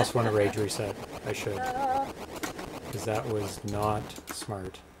 I almost want a rage reset. I should. Because that was not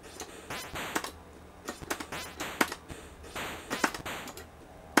smart.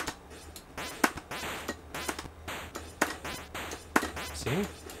 See?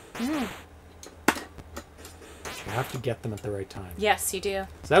 But you have to get them at the right time. Yes, you do.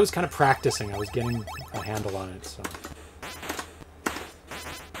 So that was kind of practicing. I was getting a handle on it, so...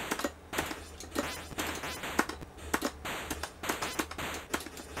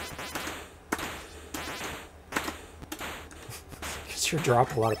 Sure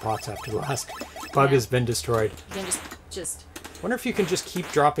drop a lot of pots after the last bug has been destroyed. You can just... Wonder if you can just keep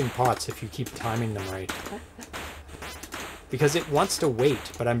dropping pots if you keep timing them right. Because it wants to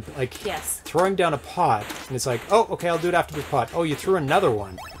wait, but I'm like throwing down a pot, and it's like, oh, okay, I'll do it after this pot. Oh, you threw another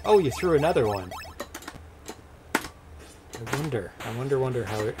one. Oh, you threw another one. I wonder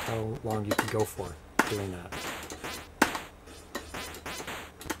how long you can go for doing that.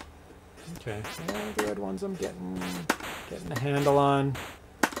 Okay, yeah, the red ones I'm getting a handle on.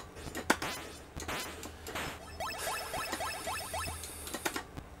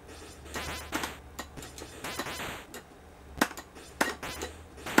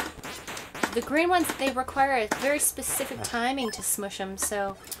 The green ones, they require a very specific timing to smush them,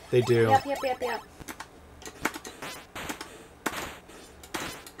 so... They do. Yep.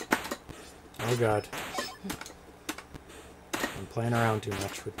 Oh god. I'm playing around too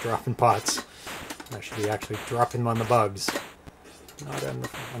much with dropping pots. I should be actually dropping them on the bugs, not on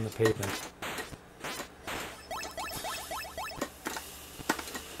the pavement.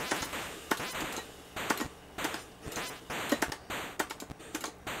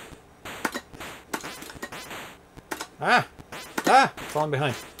 Ah! Falling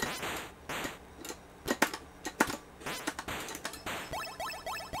behind.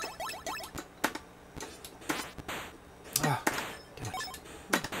 Ah, damn it.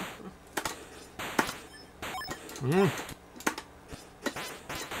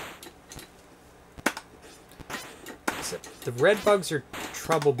 So the red bugs are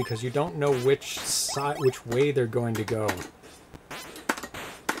trouble because you don't know which way they're going to go.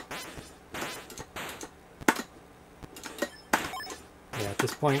 At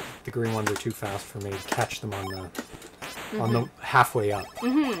this point, the green ones are too fast for me to catch them on the halfway up.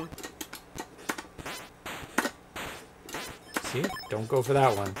 See? Don't go for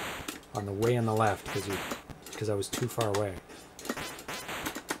that one on the way on the left because I was too far away.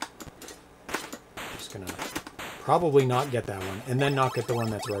 Just gonna probably not get that one, and then not get the one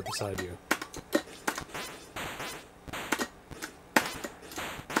that's right beside you.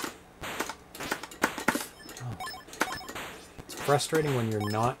 Frustrating when you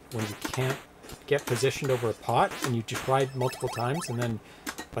can't get positioned over a pot and you tried multiple times, and then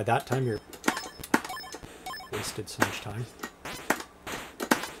by that time you're wasted so much time.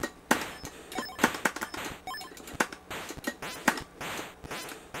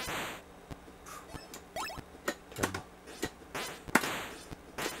 Terrible.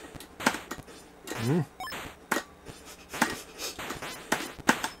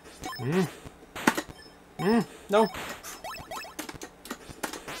 No.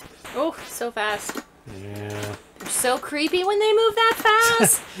 Oh, so fast. Yeah. They're so creepy when they move that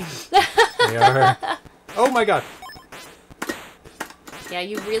fast. They are. Oh my god. Yeah,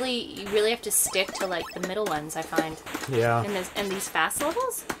 you really have to stick to like the middle ones, I find. Yeah. And these fast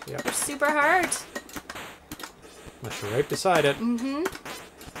levels, Yep. they're super hard. Unless you're right beside it. Mm-hmm.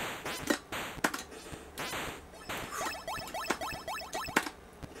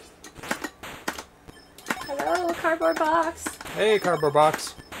 Hello, cardboard box. Hey, cardboard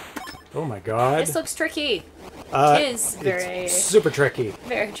box. Oh my god. This looks tricky. It is very... It's super tricky.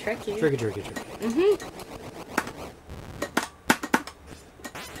 Very tricky. Tricky. Mm-hmm.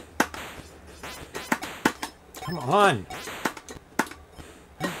 Come on.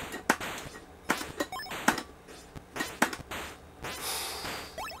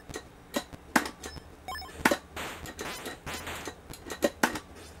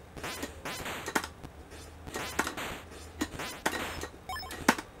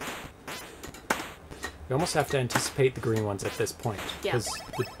 You almost have to anticipate the green ones at this point. Yeah. Because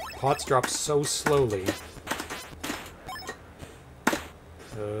the pots drop so slowly.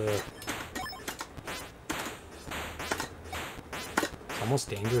 It's almost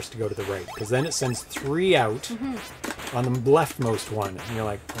dangerous to go to the right, because then it sends 3 out on the leftmost one, and you're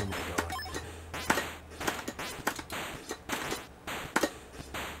like, oh my god.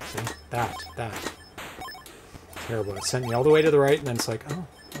 See? That. Terrible. It sent me all the way to the right, and then it's like, oh,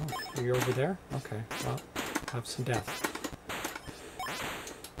 you're over there? Okay, well, have some death.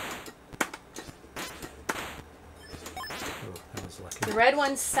 Oh, that was lucky. The red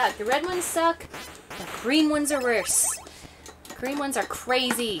ones suck. The red ones suck. The green ones are worse. The green ones are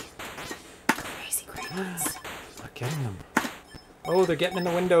crazy. Crazy green ones. Not getting them. Oh, they're getting in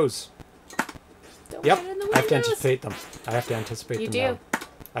the windows. Don't Yep, get in the I have to windows. anticipate them. I have to anticipate You them do. now.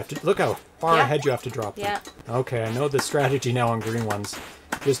 I have to look how far Yeah. ahead you have to drop them. Yeah. Okay, I know the strategy now on green ones.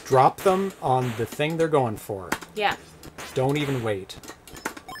 Just drop them on the thing they're going for. Yeah. Don't even wait.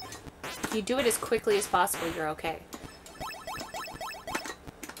 If you do it as quickly as possible, you're okay.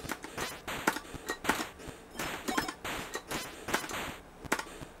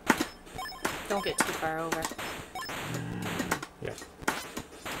 Don't get too far over. Yeah.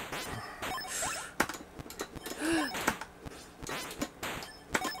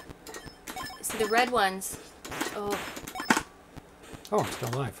 See, the red ones. Oh. Oh, I'm still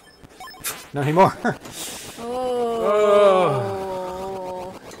alive. Not anymore. Oh.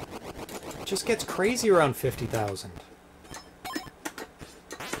 It just gets crazy around 50,000.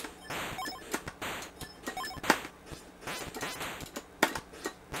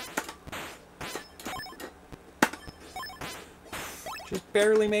 Just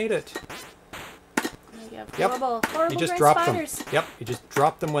barely made it. You have Yep. horrible You just red drop spiders. them. Yep, you just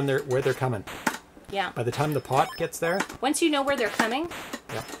drop them when where they're coming. Yeah. By the time the pot gets there, Once you know where they're coming,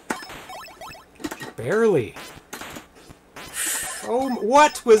 yep. Barely. Oh,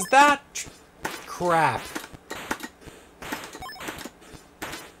 what was that crap?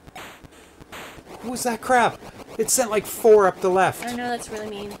 What was that crap? It sent like 4 up the left. I know that's really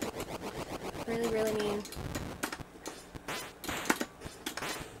mean. Really, really mean.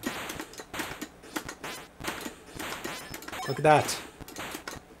 Look at that.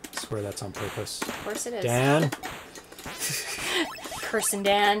 I swear that's on purpose. Of course it is. Dan? Cursing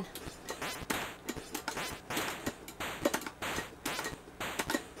Dan.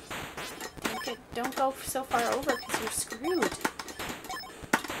 Don't go so far over because you're screwed.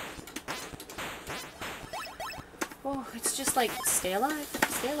 Oh, it's just like, stay alive,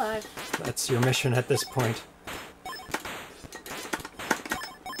 stay alive. That's your mission at this point.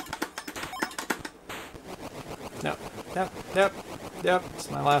 Nope.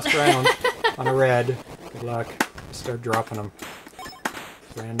 It's my last round on a red. Good luck. Start dropping them.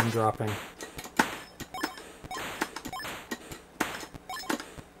 Random dropping.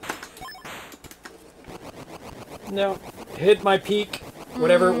 No. Hit my peak.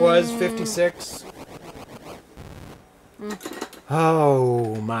 Whatever it was, 56.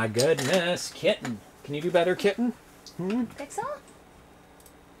 Oh my goodness. Kitten. Can you do better, kitten? Think so?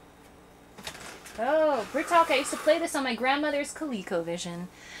 Oh, Brick Talk, I used to play this on my grandmother's ColecoVision.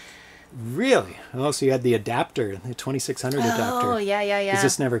 Really? Oh, so you had the adapter, the 2600 adapter. Oh, yeah. Because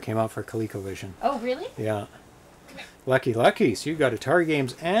this never came out for ColecoVision. Oh, really? Yeah. Lucky. So you got Atari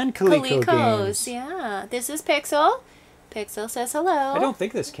games and Coleco games. Yeah. This is Pixel. Pixel says hello. I don't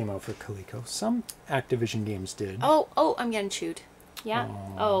think this came out for Coleco. Some Activision games did. Oh, I'm getting chewed. Yeah.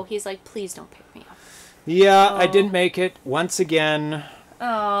 Oh, he's like, please don't pick me up. Yeah, I didn't make it. Once again,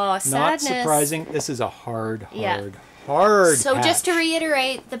 Oh, sadness. not surprising. This is a hard hard So patch. just to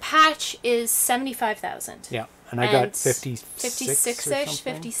reiterate, the patch is 75,000. Yeah, and I got 56-ish, 56-ish,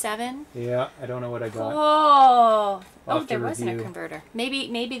 57. Yeah, I don't know what I got. Oh, I'll oh, have to there wasn't a review. converter.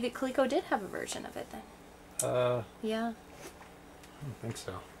 Maybe the Coleco did have a version of it then. I Yeah. don't think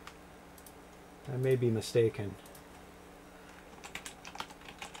so. I may be mistaken.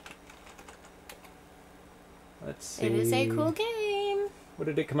 Let's see. It is a cool game. What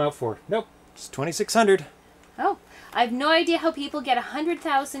did it come out for? Nope, it's 2,600. Oh, I have no idea how people get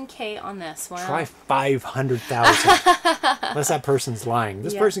 100,000 K on this. Wow. Try 500,000. Unless that person's lying.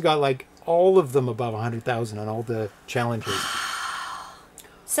 This person got like all of them above 100,000 on all the challenges.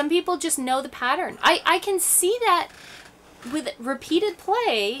 Some people just know the pattern. I can see that with repeated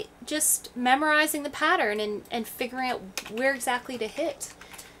play, just memorizing the pattern and figuring out where exactly to hit.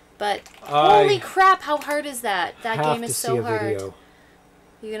 But holy crap, how hard is that? That game is so hard. Video.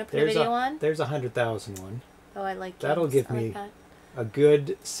 You gonna put a video on? There's a 100,000 one. Oh, I like games. That'll give I like me that. a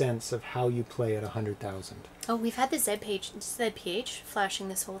good sense of how you play at 100,000. Oh, we've had the ZPH flashing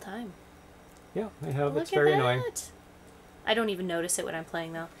this whole time. Yeah, I have. Look It's very at annoying. that. I don't even notice it when I'm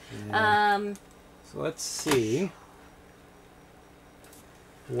playing though. Yeah. So let's see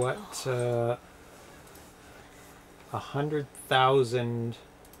what 100,000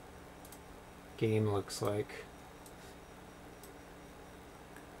 game looks like.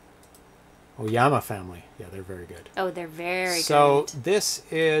 Oyama family. Yeah, they're very good. Oh, they're very good. So this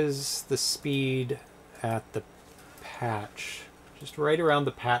is the speed at the patch. Just right around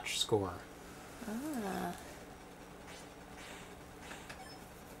the patch score. Ah.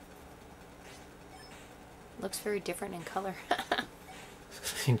 Looks very different in color.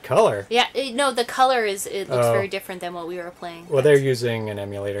 In color? Yeah, no, the color looks very different than what we were playing. Well, they're using an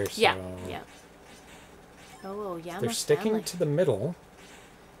emulator, so... Yeah, yeah. Oh, Oyama they're sticking family. to the middle.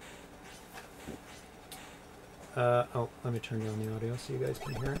 Oh, let me turn down the audio so you guys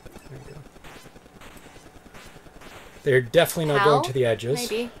can hear it. There you go. They're definitely not going to the edges.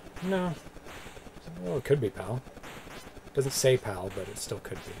 Maybe. No. Well, it could be PAL. Doesn't say PAL, but it still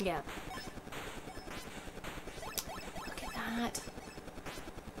could be. Yeah. Look at that.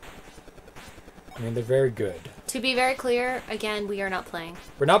 I mean, they're very good. To be very clear, again, we are not playing.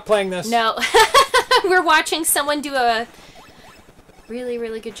 We're not playing this. No. We're watching someone do a really,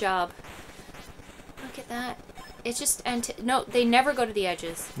 really good job. Look at that. It's just... no, they never go to the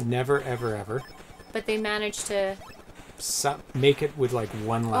edges. Never, ever, ever. But they manage to... make it with like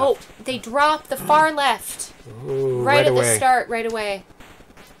one left. Oh, they drop the far left. Ooh, right at away. the start, right away.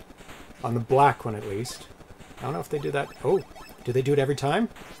 On the black one, at least. I don't know if they do that. Oh, do they do it every time?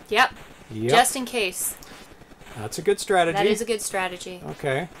 Yep. Yep. Just in case. That's a good strategy. That is a good strategy.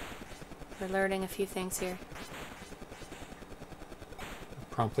 Okay. We're learning a few things here.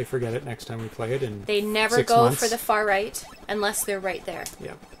 Promptly forget it next time we play it in They never 6 go months. for the far right unless they're right there.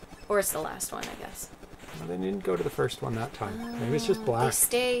 Yep. Or it's the last one, I guess. Well, they didn't go to the first one that time. Maybe it's just black.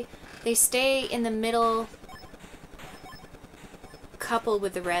 They stay in the middle couple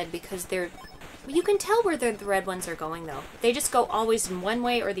with the red because they're... You can tell where the red ones are going, though. They just go always in one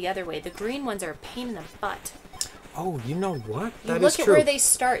way or the other way. The green ones are a pain in the butt. Oh, you know what? You That look is at true. where they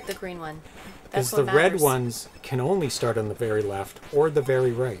start, the green one. That's Because what the red matters. ones can only start on the very left or the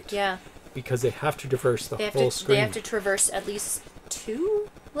very right. Yeah. Because they have to traverse the They have whole to. screen. They have to traverse at least 2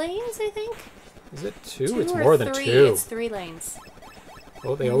 lanes, I think. Is it 2? 2 It's or more than 3. 2. It's 3 lanes.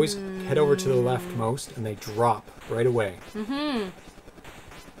 Oh, they always head over to the leftmost and they drop right away. Mm-hmm.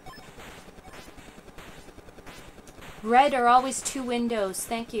 Red are always 2 windows.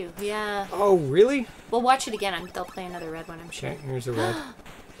 Thank you. Yeah. Oh, really? We'll watch it again. They'll play another red one, I'm sure. Okay, here's a red.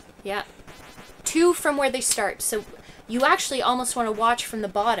 Yeah. 2 from where they start. So you actually almost want to watch from the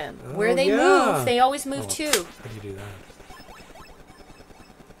bottom. Where they move, they always move 2. How do you do that?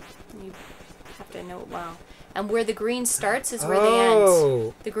 You have to know it well. And where the green starts is where they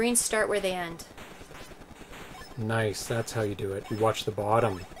end. The greens start where they end. Nice. That's how you do it. You watch the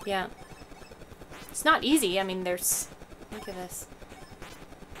bottom. Yeah. It's not easy. I mean, there's... Look at this.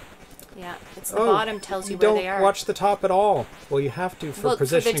 Yeah, it's the bottom tells you where they are. Don't watch the top at all. Well, you have to for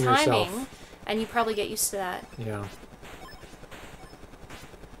positioning for the timing, yourself. And you probably get used to that. Yeah.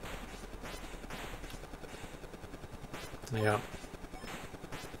 Yeah.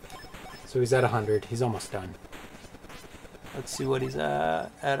 So he's at 100. He's almost done. Let's see what he's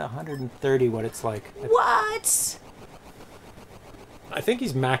at 130, what it's like. What? I think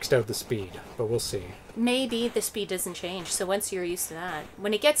he's maxed out the speed, but we'll see. Maybe the speed doesn't change, so once you're used to that.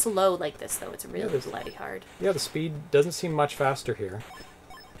 When it gets low like this, though, it's really bloody hard. Yeah, the speed doesn't seem much faster here.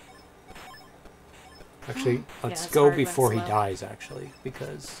 Actually, let's go before he dies, actually,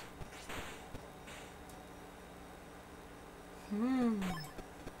 because...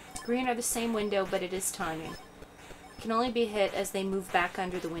 Green are the same window, but it is timing. Can only be hit as they move back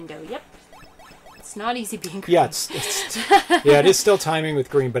under the window. Yep. It's not easy being green. Yeah, yeah, it is still timing with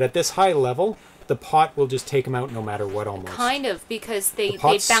green, but at this high level, the pot will just take them out no matter what almost. Kind of, because they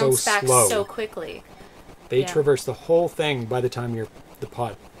bounce back so quickly. They traverse the whole thing by the time the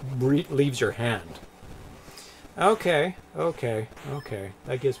pot leaves your hand. Okay.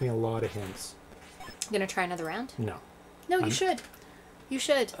 That gives me a lot of hints. You gonna try another round? No. No, you should. You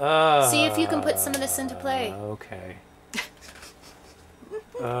should. See if you can put some of this into play. Okay.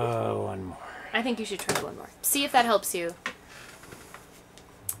 One more. I think you should try one more. See if that helps you.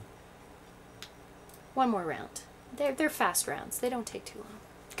 One more round. They're fast rounds. They don't take too long.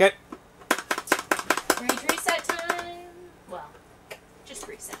 Okay. Rage reset time. Well, just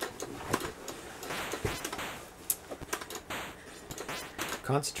reset.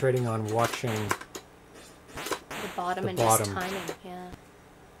 Concentrating on watching the bottom and bottom. just timing. Yeah.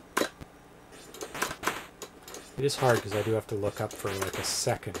 It is hard because I do have to look up for like a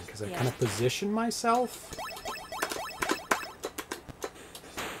second because I kind of position myself.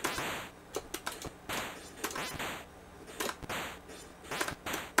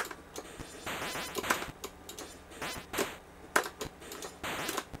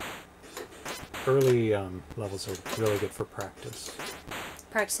 Early levels are really good for practice.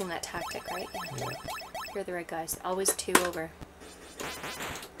 Practicing that tactic, right? Yeah. You're the right guys. Always 2 over.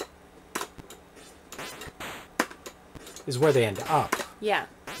 Is where they end up. Yeah.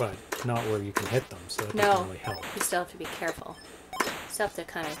 But not where you can hit them, so that doesn't really help. You still have to be careful. You still have to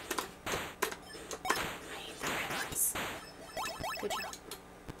kind of... I hate the red ones. Good job.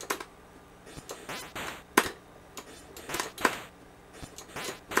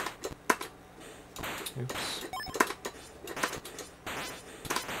 Oops.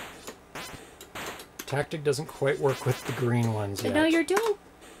 Tactic doesn't quite work with the green ones yet. No, you're doing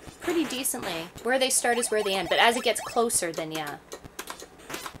pretty decently. Where they start is where they end, but as it gets closer, then yeah.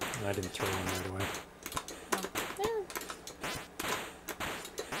 I didn't throw one right away.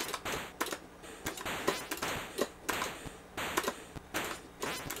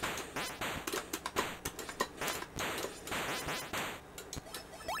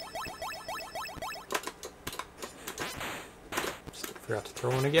 Forgot to throw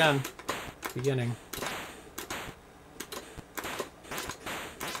one again. Beginning.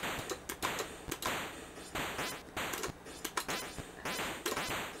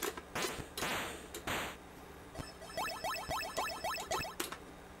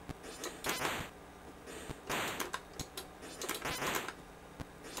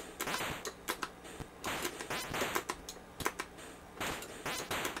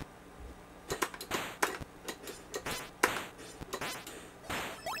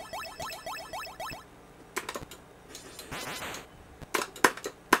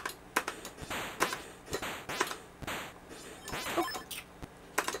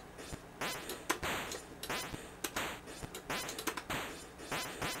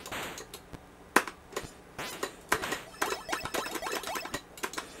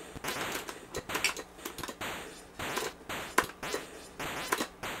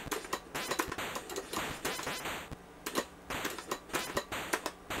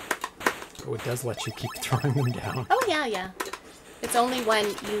 Oh, it does let you keep throwing them down. Oh, yeah. It's only when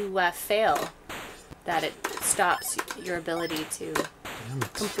you fail that it stops your ability to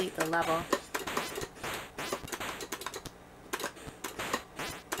complete the level.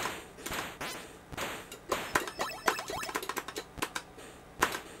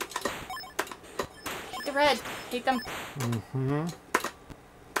 Hate the red. Hate them. Mm-hmm.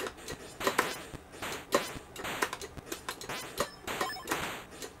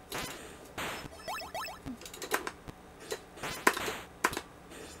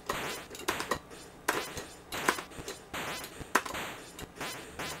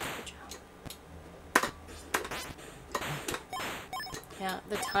 Yeah,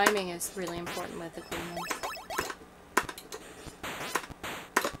 the timing is really important with the green ones.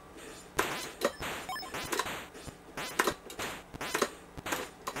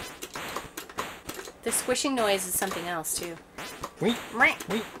 The squishing noise is something else too. Wait.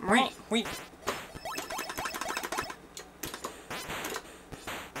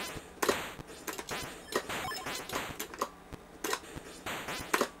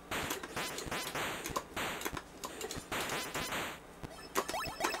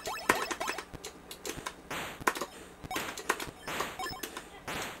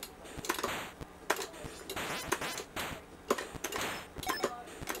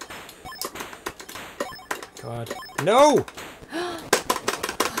 God. No!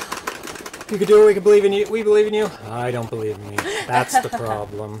 You could do it. We can believe in you. We believe in you. I don't believe in me. That's the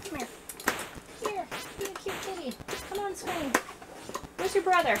problem. Come here. Here. Be a cute kitty. Come on, Screen. Where's your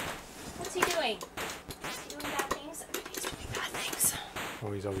brother? What's he doing? Is he doing bad things? He's doing bad things.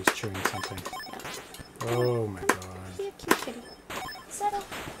 Oh, he's always chewing something. Yeah. Oh my god. Be a cute kitty. Settle.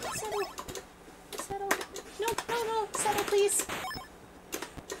 Settle. Settle. No, no, no. Settle, please.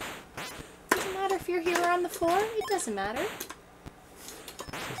 Doesn't matter if you're here or on the floor. It doesn't matter.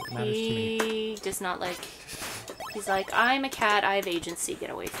 It matters to me. He does not like... He's like, I'm a cat. I have agency. Get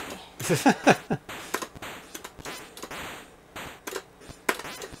away from me.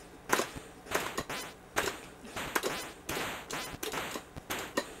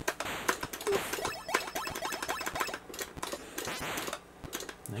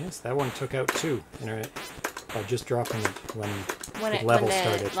 Yes, that one took out 2 by just dropping it when the level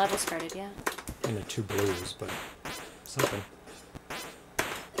started. Level started, yeah. And the 2 blues, but something.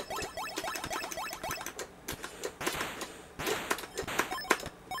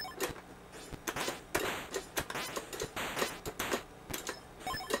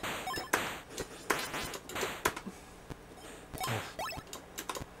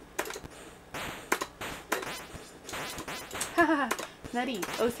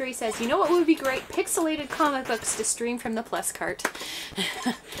 Nutty03 says, you know what would be great? Pixelated comic books to stream from the Plus cart.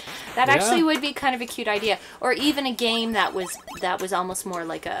 That actually would be kind of a cute idea. Or even a game that was almost more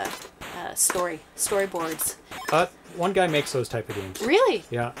like a storyboards. One guy makes those type of games. Really?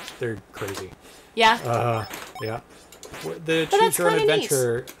 Yeah, they're crazy. Yeah. Yeah. The choose your own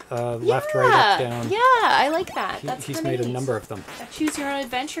adventure, left, right, up, down. Yeah, I like that. He's made a number of them. A choose your own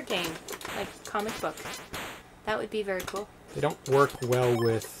adventure game, like comic book. That would be very cool. They don't work well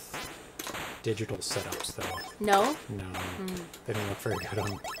with digital setups, though. No? No. They don't look very good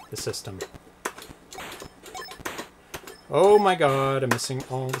on the system. Oh my god, I'm missing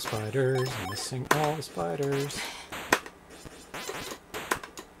all the spiders. I'm missing all the spiders.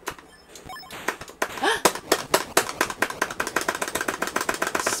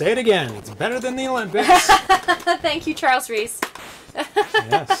 Say it again. It's better than the Olympics. Thank you, Charles Reese.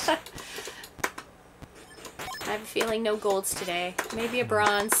 Yes. I have a feeling no golds today. Maybe a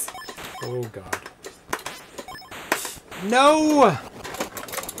bronze. Oh god. No!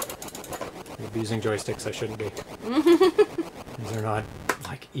 I'm abusing joysticks. I shouldn't be. These are not,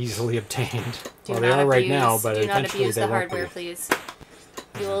 like, easily obtained. Well, they are right now, but eventually they won't be. Do not abuse the hardware, please.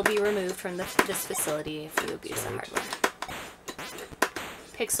 You will be removed from this facility if you abuse the hardware.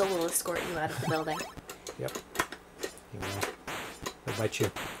 Pixel will escort you out of the building. Yep. He will. He'll bite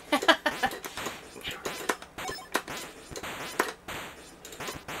you.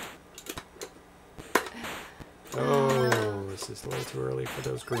 Oh, this is a little too early for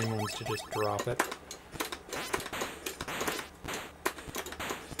those green ones to just drop it.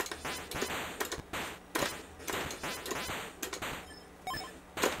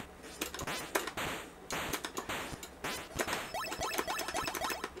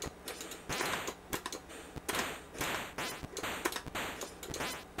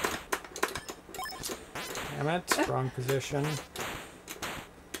 Damn it, wrong position.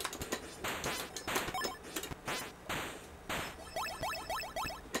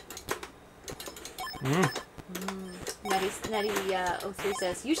 Nutty03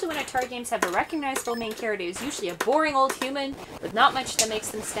 says, usually when Atari games have a recognizable main character, it's usually a boring old human with not much that makes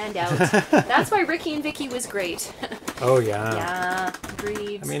them stand out. That's why Ricky and Vicky was great. Oh, yeah. Yeah,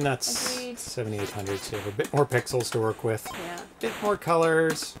 agreed. I mean, that's 7800, so you have a bit more pixels to work with. Yeah. A bit more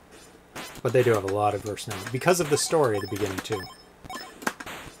colors. But they do have a lot of versatility. Because of the story at the beginning, too. Oh,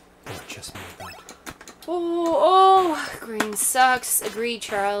 I just made that. Oh, green sucks. Agreed,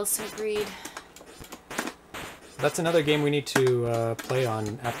 Charles. Agreed. That's another game we need to play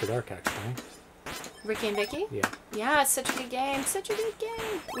on After Dark, actually. Ricky and Vicky? Yeah. Yeah, it's such a good game. Such a good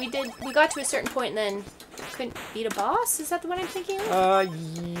game. We got to a certain point and then couldn't beat a boss? Is that the one I'm thinking of?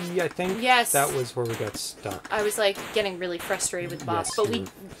 Yeah, I think that was where we got stuck. I was, like, getting really frustrated with the boss. Yes,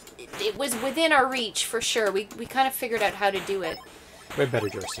 but it was within our reach, for sure. We kind of figured out how to do it. We have better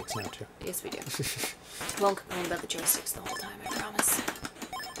joysticks now, too. Yes, we do. Won't complain about the joysticks the whole time, I promise.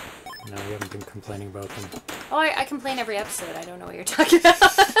 No, you haven't been complaining about them. Oh, I complain every episode. I don't know what you're talking about.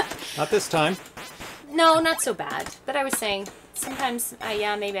 Not this time. No, not so bad. But I was saying, sometimes,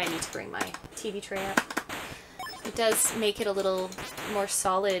 yeah, maybe I need to bring my TV tray up. It does make it a little more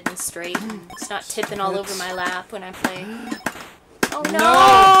solid and straight. It's not tipping all over my lap when I play. Oh,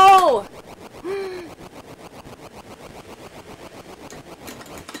 no!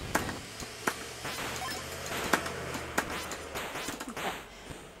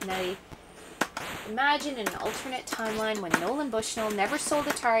 Imagine an alternate timeline when Nolan Bushnell never sold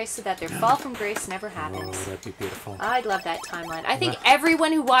Atari so that their fall from grace never happens. Oh, that'd be beautiful. I'd love that timeline. I think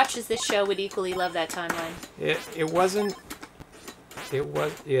everyone who watches this show would equally love that timeline. It wasn't... It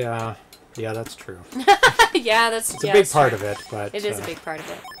was... Yeah. Yeah, that's true. Yeah, that's... It's a big part of it, but... It is a big part of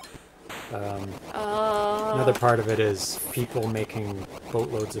it. Another part of it is people making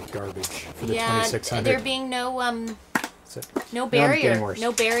boatloads of garbage for the 2600. There being no barrier.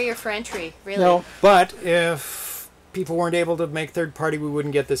 No barrier for entry, really. No, but if people weren't able to make third party, we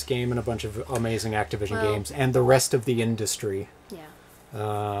wouldn't get this game and a bunch of amazing Activision games and the rest of the industry. Yeah.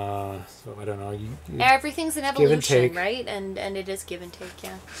 So I don't know. Everything's an evolution, right? And it is give and take,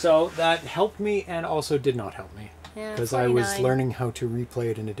 yeah. So that helped me and also did not help me. Yeah, because I was learning how to replay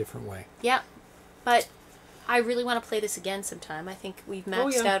it in a different way. Yeah, but I really want to play this again sometime. I think we've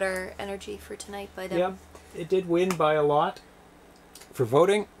maxed out our energy for tonight. But yeah, it did win by a lot. For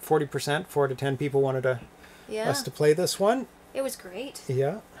voting, 40%, 4 to 10 people wanted us to play this one. It was great.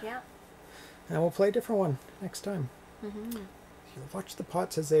 Yeah. Yeah. And we'll play a different one next time. Mm-hmm. You watch the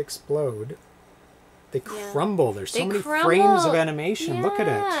pots as they explode. They crumble. There's so many frames of animation. Yeah. Look at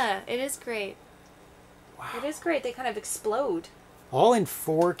it. Yeah, it is great. Wow. It is great. They kind of explode. All in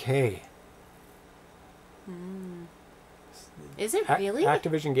 4K. Is it really?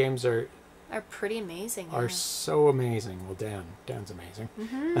 Activision games are pretty amazing. Are so amazing. Well, Dan's amazing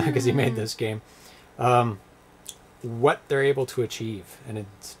because he made this game. What they're able to achieve, and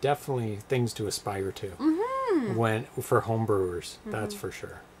it's definitely things to aspire to. When for homebrewers, that's for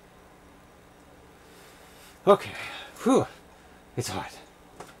sure. Okay, whew, it's hot.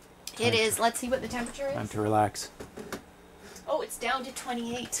 It is. Let's see what the temperature is. Time to relax. Oh, it's down to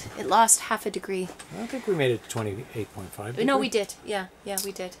 28. It lost half a degree. I don't think we made it to 28.5. No, we did. Yeah,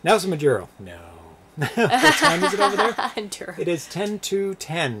 we did. Now some Maduro. No. What time is it over there? Enduro. It is 10 to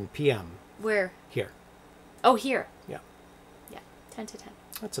 10 p.m. Where? Here. Oh, here. Yeah. Yeah, 10 to 10.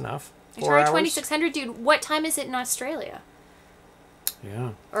 That's enough. Atari 2600, dude. What time is it in Australia?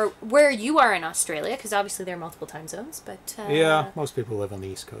 Yeah. Or where you are in Australia, because obviously there are multiple time zones, but... yeah, most people live on the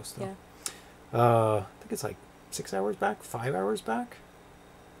East Coast, though. Yeah. I think it's like 6 hours back, 5 hours back,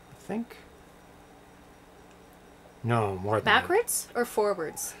 I think. No, more than backwards or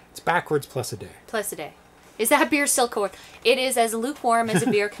forwards? It's backwards plus a day. Plus a day. Is that beer still cold? It is as lukewarm as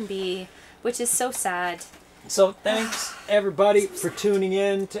a beer can be, which is so sad. So thanks, everybody, for tuning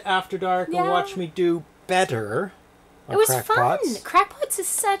in to After Dark and watch me do better. It was fun. Crackpots is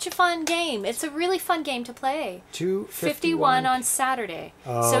such a fun game. It's a really fun game to play. 2:51 on Saturday.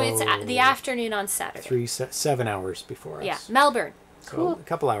 Oh, so it's the afternoon on Saturday. 7 hours before us. Yeah, Melbourne. So cool. A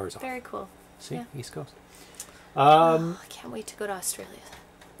couple hours off. Very cool. See, East Coast. I can't wait to go to Australia.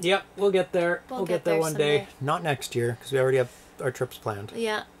 Yep, we'll get there. We'll get there one someday. day. Not next year, because we already have our trips planned.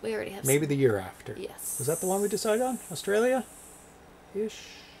 Yeah, we already have. Maybe the year after. Yes. Was that the one we decided on? Australia-ish?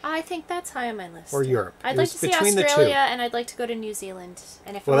 I think that's high on my list. Or Europe. I'd like to see Australia, and I'd like to go to New Zealand.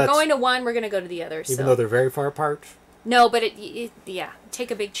 And if we're going to one, we're going to go to the other. Even though they're very far apart? No, but take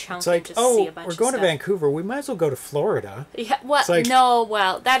a big chunk and just see a bunch of stuff. We're going to Vancouver. We might as well go to Florida. Yeah,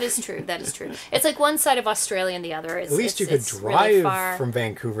 well, that is true. That is true. It's like one side of Australia and the other. At least you could drive from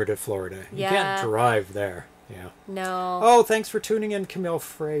Vancouver to Florida. You can't drive there. Yeah. No. Oh, thanks for tuning in, Camille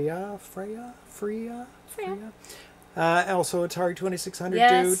Freya. Also, Atari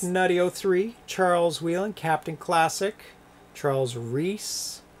 2600 Dude, Nutty 03, Charles Whelan, Captain Classic, Charles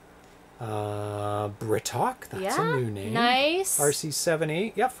Reese, Britok, that's a new name. Nice.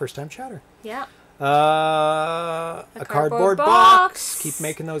 RC78, yeah, first time chatter. Yeah. A cardboard box. Keep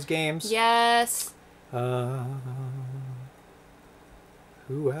making those games. Yes. Who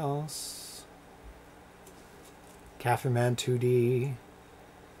else? Cafe Man 2D.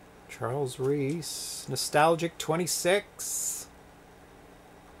 Charles Reese, Nostalgic 26.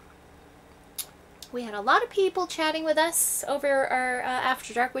 We had a lot of people chatting with us over our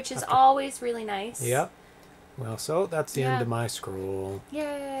After Dark, which is always really nice. Yep. Well, so that's the end of my scroll.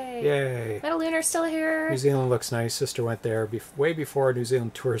 Yay. Yay. Metal Lunar's still here. New Zealand looks nice. Sister went there way before New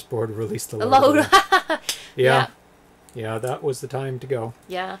Zealand Tourist Board released the load. Yeah, that was the time to go.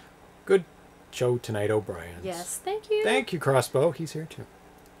 Yeah. Good show tonight, O'Brien. Yes, thank you. Thank you, Crossbow. He's here too.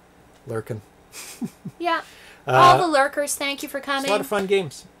 Lurking. Yeah. All the lurkers, thank you for coming. It's a lot of fun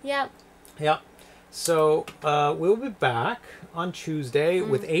games. Yeah. Yeah. So we'll be back on Tuesday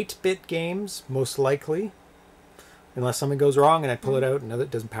with 8-bit games, most likely. Unless something goes wrong and I pull it out and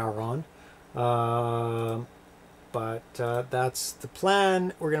it doesn't power on. But that's the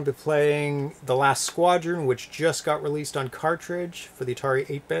plan. We're going to be playing The Last Squadron, which just got released on cartridge for the Atari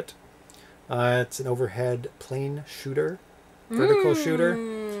 8-bit. It's an overhead plane shooter, vertical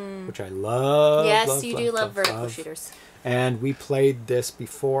shooter. which I love. Yes, you do love vertical shooters. And we played this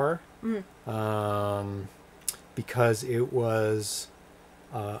before Mm. because it was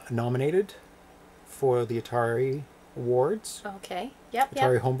nominated for the Atari Awards. Okay. Yep.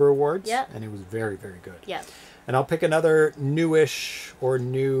 Atari Homebrew Awards. Yep. And it was very, very good. Yep. And I'll pick another newish or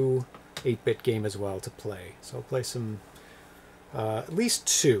new 8-bit game as well to play. So I'll play some, at least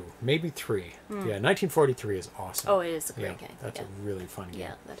 2, maybe 3. Yeah, 1943 is awesome. Oh, it is a great game. That's a really fun game.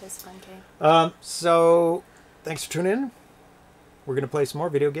 Yeah, that is a fun game. So thanks for tuning in. We're going to play some more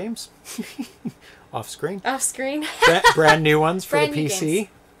video games. Off screen. Off screen. Brand new ones for Brand the new PC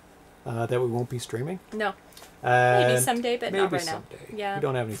that we won't be streaming. No. Maybe someday, but maybe not right now. Someday. Yeah. We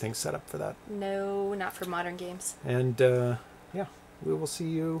don't have anything set up for that. No, not for modern games. And yeah, we will see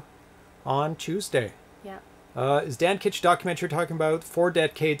you on Tuesday. Yeah. Is Dan Kitchen documentary talking about 4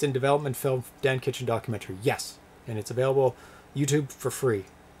 decades in development film? Dan Kitchen documentary, yes, and it's available YouTube for free.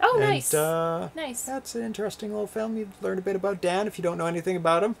 Oh, and, nice. Nice. That's an interesting little film. You learn a bit about Dan if you don't know anything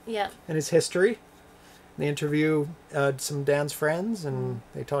about him. Yeah. And his history. They interview some of Dan's friends, and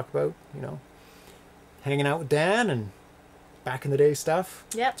they talk about, you know, hanging out with Dan and back in the day stuff.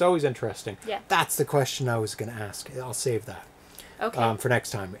 Yeah. It's always interesting. Yeah. That's the question I was going to ask. I'll save that. Okay. For next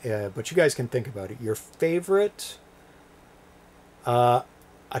time. But you guys can think about it. Your favorite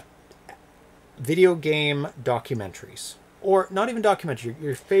video game documentaries. Or not even documentary.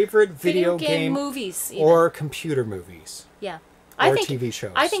 Your favorite video game movies. Even. Or computer movies. Yeah. Or TV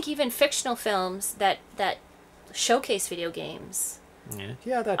shows. I think even fictional films that showcase video games.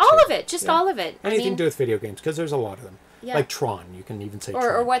 Yeah, that's all of it. Just all of it. Anything to do with video games, because there's a lot of them. Yeah. Like Tron, you can even say Tron.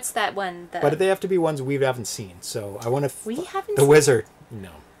 Or what's that one? But they have to be ones we haven't seen. So I want to... We haven't The seen... Wizard. No.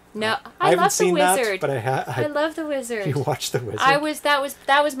 No, I love seen The Wizard. That, but I love The Wizard. You watched The Wizard? That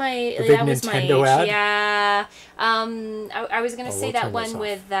was my the big Nintendo ad? Yeah. I was gonna say that one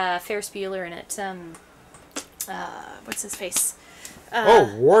with Ferris Bueller in it. What's his face?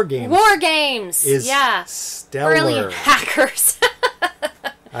 War Games. War Games. Is yeah. Stellar. Brilliant. Hackers.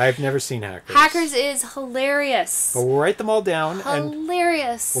 I've never seen Hackers. Hackers is hilarious. But we'll write them all down.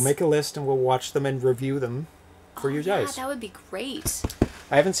 Hilarious. And we'll make a list and we'll watch them and review them for you guys. Yeah, that would be great.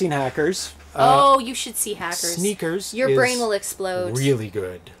 I haven't seen Hackers. You should see Hackers. Sneakers. Your brain will explode. Really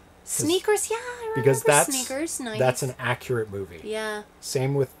good. Sneakers, yeah, I remember Sneakers. Nice. That's an accurate movie. Yeah.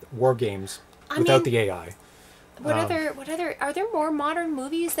 Same with War Games without the AI. What other are there more modern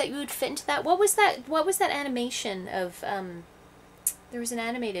movies that you would fit into that? What was that animation of there was an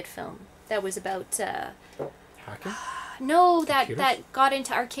animated film that was about hacking? No, that got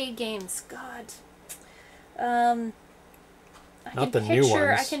into arcade games. God. Not the new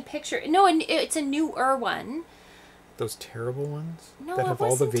ones. I can picture. No, it's a newer one. Those terrible ones? No, that have it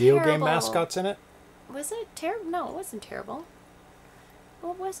all the wasn't video terrible. game mascots in it? Was it terrible? No, it wasn't terrible.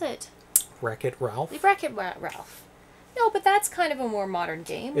 What was it? Wreck-It Ralph? Wreck-It Ralph. No, but that's kind of a more modern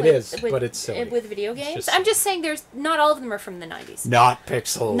game. It is, but it's silly. With video games. I'm just saying not all of them are from the 90s. Not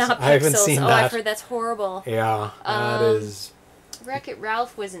Pixels. Not Pixels. I haven't seen that. I've heard that's horrible. Yeah, that is... Wreck-It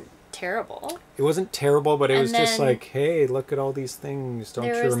Ralph wasn't terrible. It wasn't terrible, but it was just like, hey, look at all these things. Don't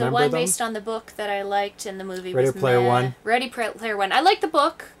you remember them? There was the one based on the book that I liked, and the movie was Ready Player One? Ready Player One. I liked the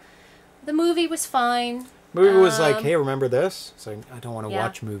book. The movie was fine. Movie was like, hey, remember this? So I don't want to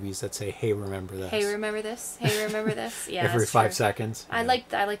watch movies that say, hey, remember this. Hey, remember this? Hey, remember this? Yeah, every 5 seconds. I liked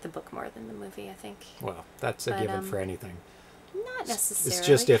the book more than the movie, I think. Well, that's a given for anything. Not necessarily. It's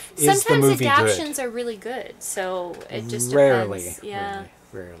just is the sometimes movie adaptations good? are really good, so it just rarely, depends. Yeah.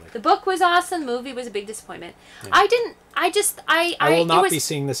 Rarely. The book was awesome. The movie was a big disappointment. Yeah. I will not be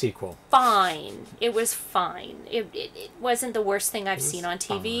seeing the sequel. Fine. It was fine. It wasn't the worst thing I've seen on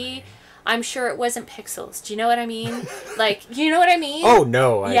TV. Fine. I'm sure it wasn't Pixels. Do you know what I mean? Like, you know what I mean? Oh,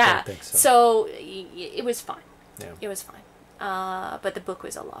 no, I don't think so. So, it was fine. Yeah. It was fine. But the book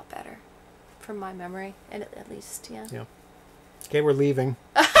was a lot better, from my memory, and at least, yeah. Yeah. Okay, we're leaving.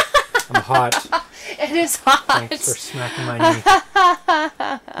 I'm hot. It is hot. Thanks for smacking my knee.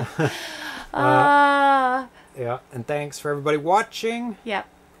 Yeah, and thanks for everybody watching. Yep.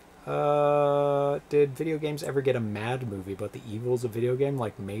 Did video games ever get a mad movie about the evils of video game,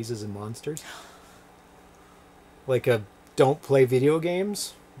 like Mazes and Monsters? Like a don't play video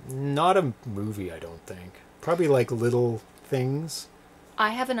games? Not a movie, I don't think. Probably like little things. I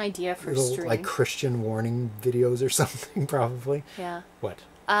have an idea for stream. Like Christian warning videos or something, probably. Yeah. What?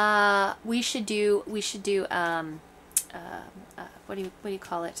 We should do what do you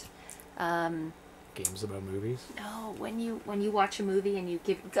call it? Games about movies? No, when you watch a movie and you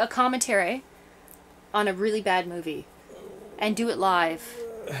give a commentary on a really bad movie and do it live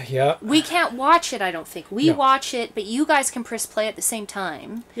Yeah. We can't watch it, I don't think. We No. watch it, but you guys can press play at the same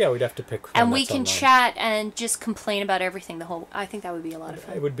time. Yeah, we'd have to pick one And we that's can online. chat and just complain about everything the whole... I think that would be a lot of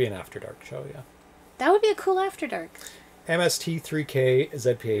fun. It would be an After Dark show, yeah. That would be a cool After Dark. MST3K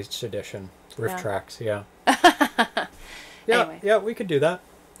ZPH edition. Riff Yeah. tracks, yeah. Anyway. Yeah, we could do that.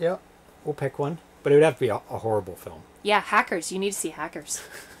 Yeah, we'll pick one. But it would have to be a horrible film. Yeah, Hackers. You need to see Hackers.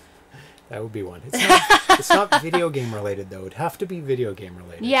 That would be one. It's not video game related, though. It'd have to be video game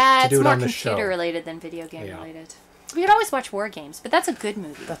related. Yeah, to it's do it more on the computer show. related than video game related. We could always watch War Games, but that's a good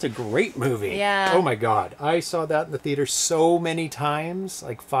movie. That's a great movie. Yeah. Oh my god. I saw that in the theater so many times,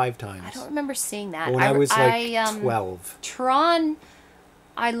 like 5 times. I don't remember seeing that. When I was like 12. Tron.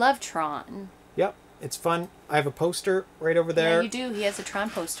 I love Tron. Yep, it's fun. I have a poster right over there. Yeah, you do. He has a Tron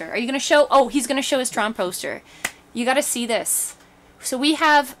poster. Are you going to show? Oh, he's going to show his Tron poster. You got to see this. So we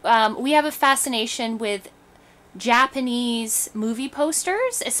have a fascination with Japanese movie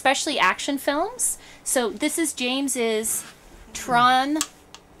posters, especially action films. So this is James's Tron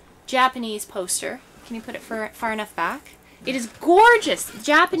Japanese poster. Can you put it far enough back? It is gorgeous.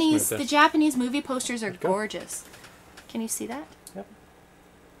 The Japanese movie posters are gorgeous. Can you see that? Yep.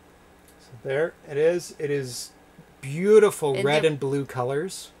 So there it is. It is beautiful red and blue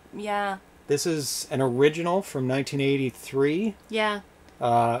colors. Yeah. This is an original from 1983. Yeah.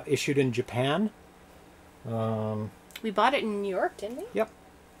 Issued in Japan. We bought it in New York, didn't we? Yep.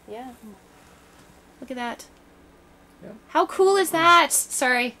 Yeah. Look at that. Yep. How cool is that?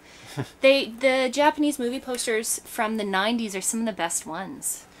 Sorry. The Japanese movie posters from the 90s are some of the best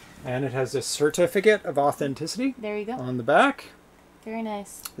ones. And it has a certificate of authenticity There you go. on the back. Very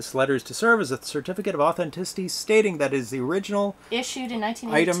nice. This letter is to serve as a certificate of authenticity stating that it is the original Issued in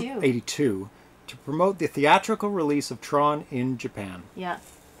 1982. item 82 to promote the theatrical release of Tron in Japan. Yeah.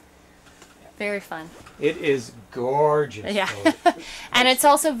 Very fun. It is gorgeous. Yeah. And it's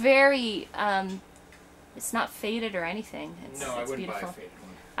also very, it's not faded or anything. It's beautiful. a faded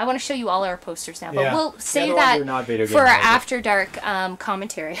one. I want to show you all our posters now, but Yeah. we'll save The other ones are that not video game for our related. After Dark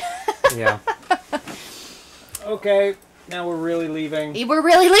commentary. Yeah. Okay, now we're really leaving. We're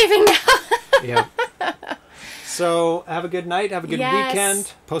really leaving now. Yeah. So, have a good night. Have a good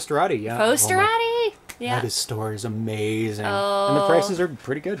weekend. Posterati, yeah. Posterati. Yeah. That store is amazing. Oh. And the prices are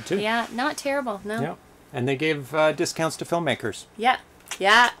pretty good, too. Yeah, not terrible. No. Yeah. And they give discounts to filmmakers. Yeah.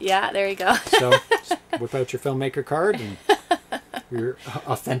 Yeah, there you go. So, just whip out your filmmaker card and your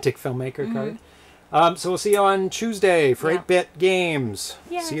authentic filmmaker card. So, we'll see you on Tuesday for 8-Bit Games.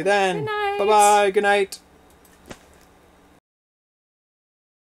 Yeah. See you then. Good night. Bye-bye. Good night.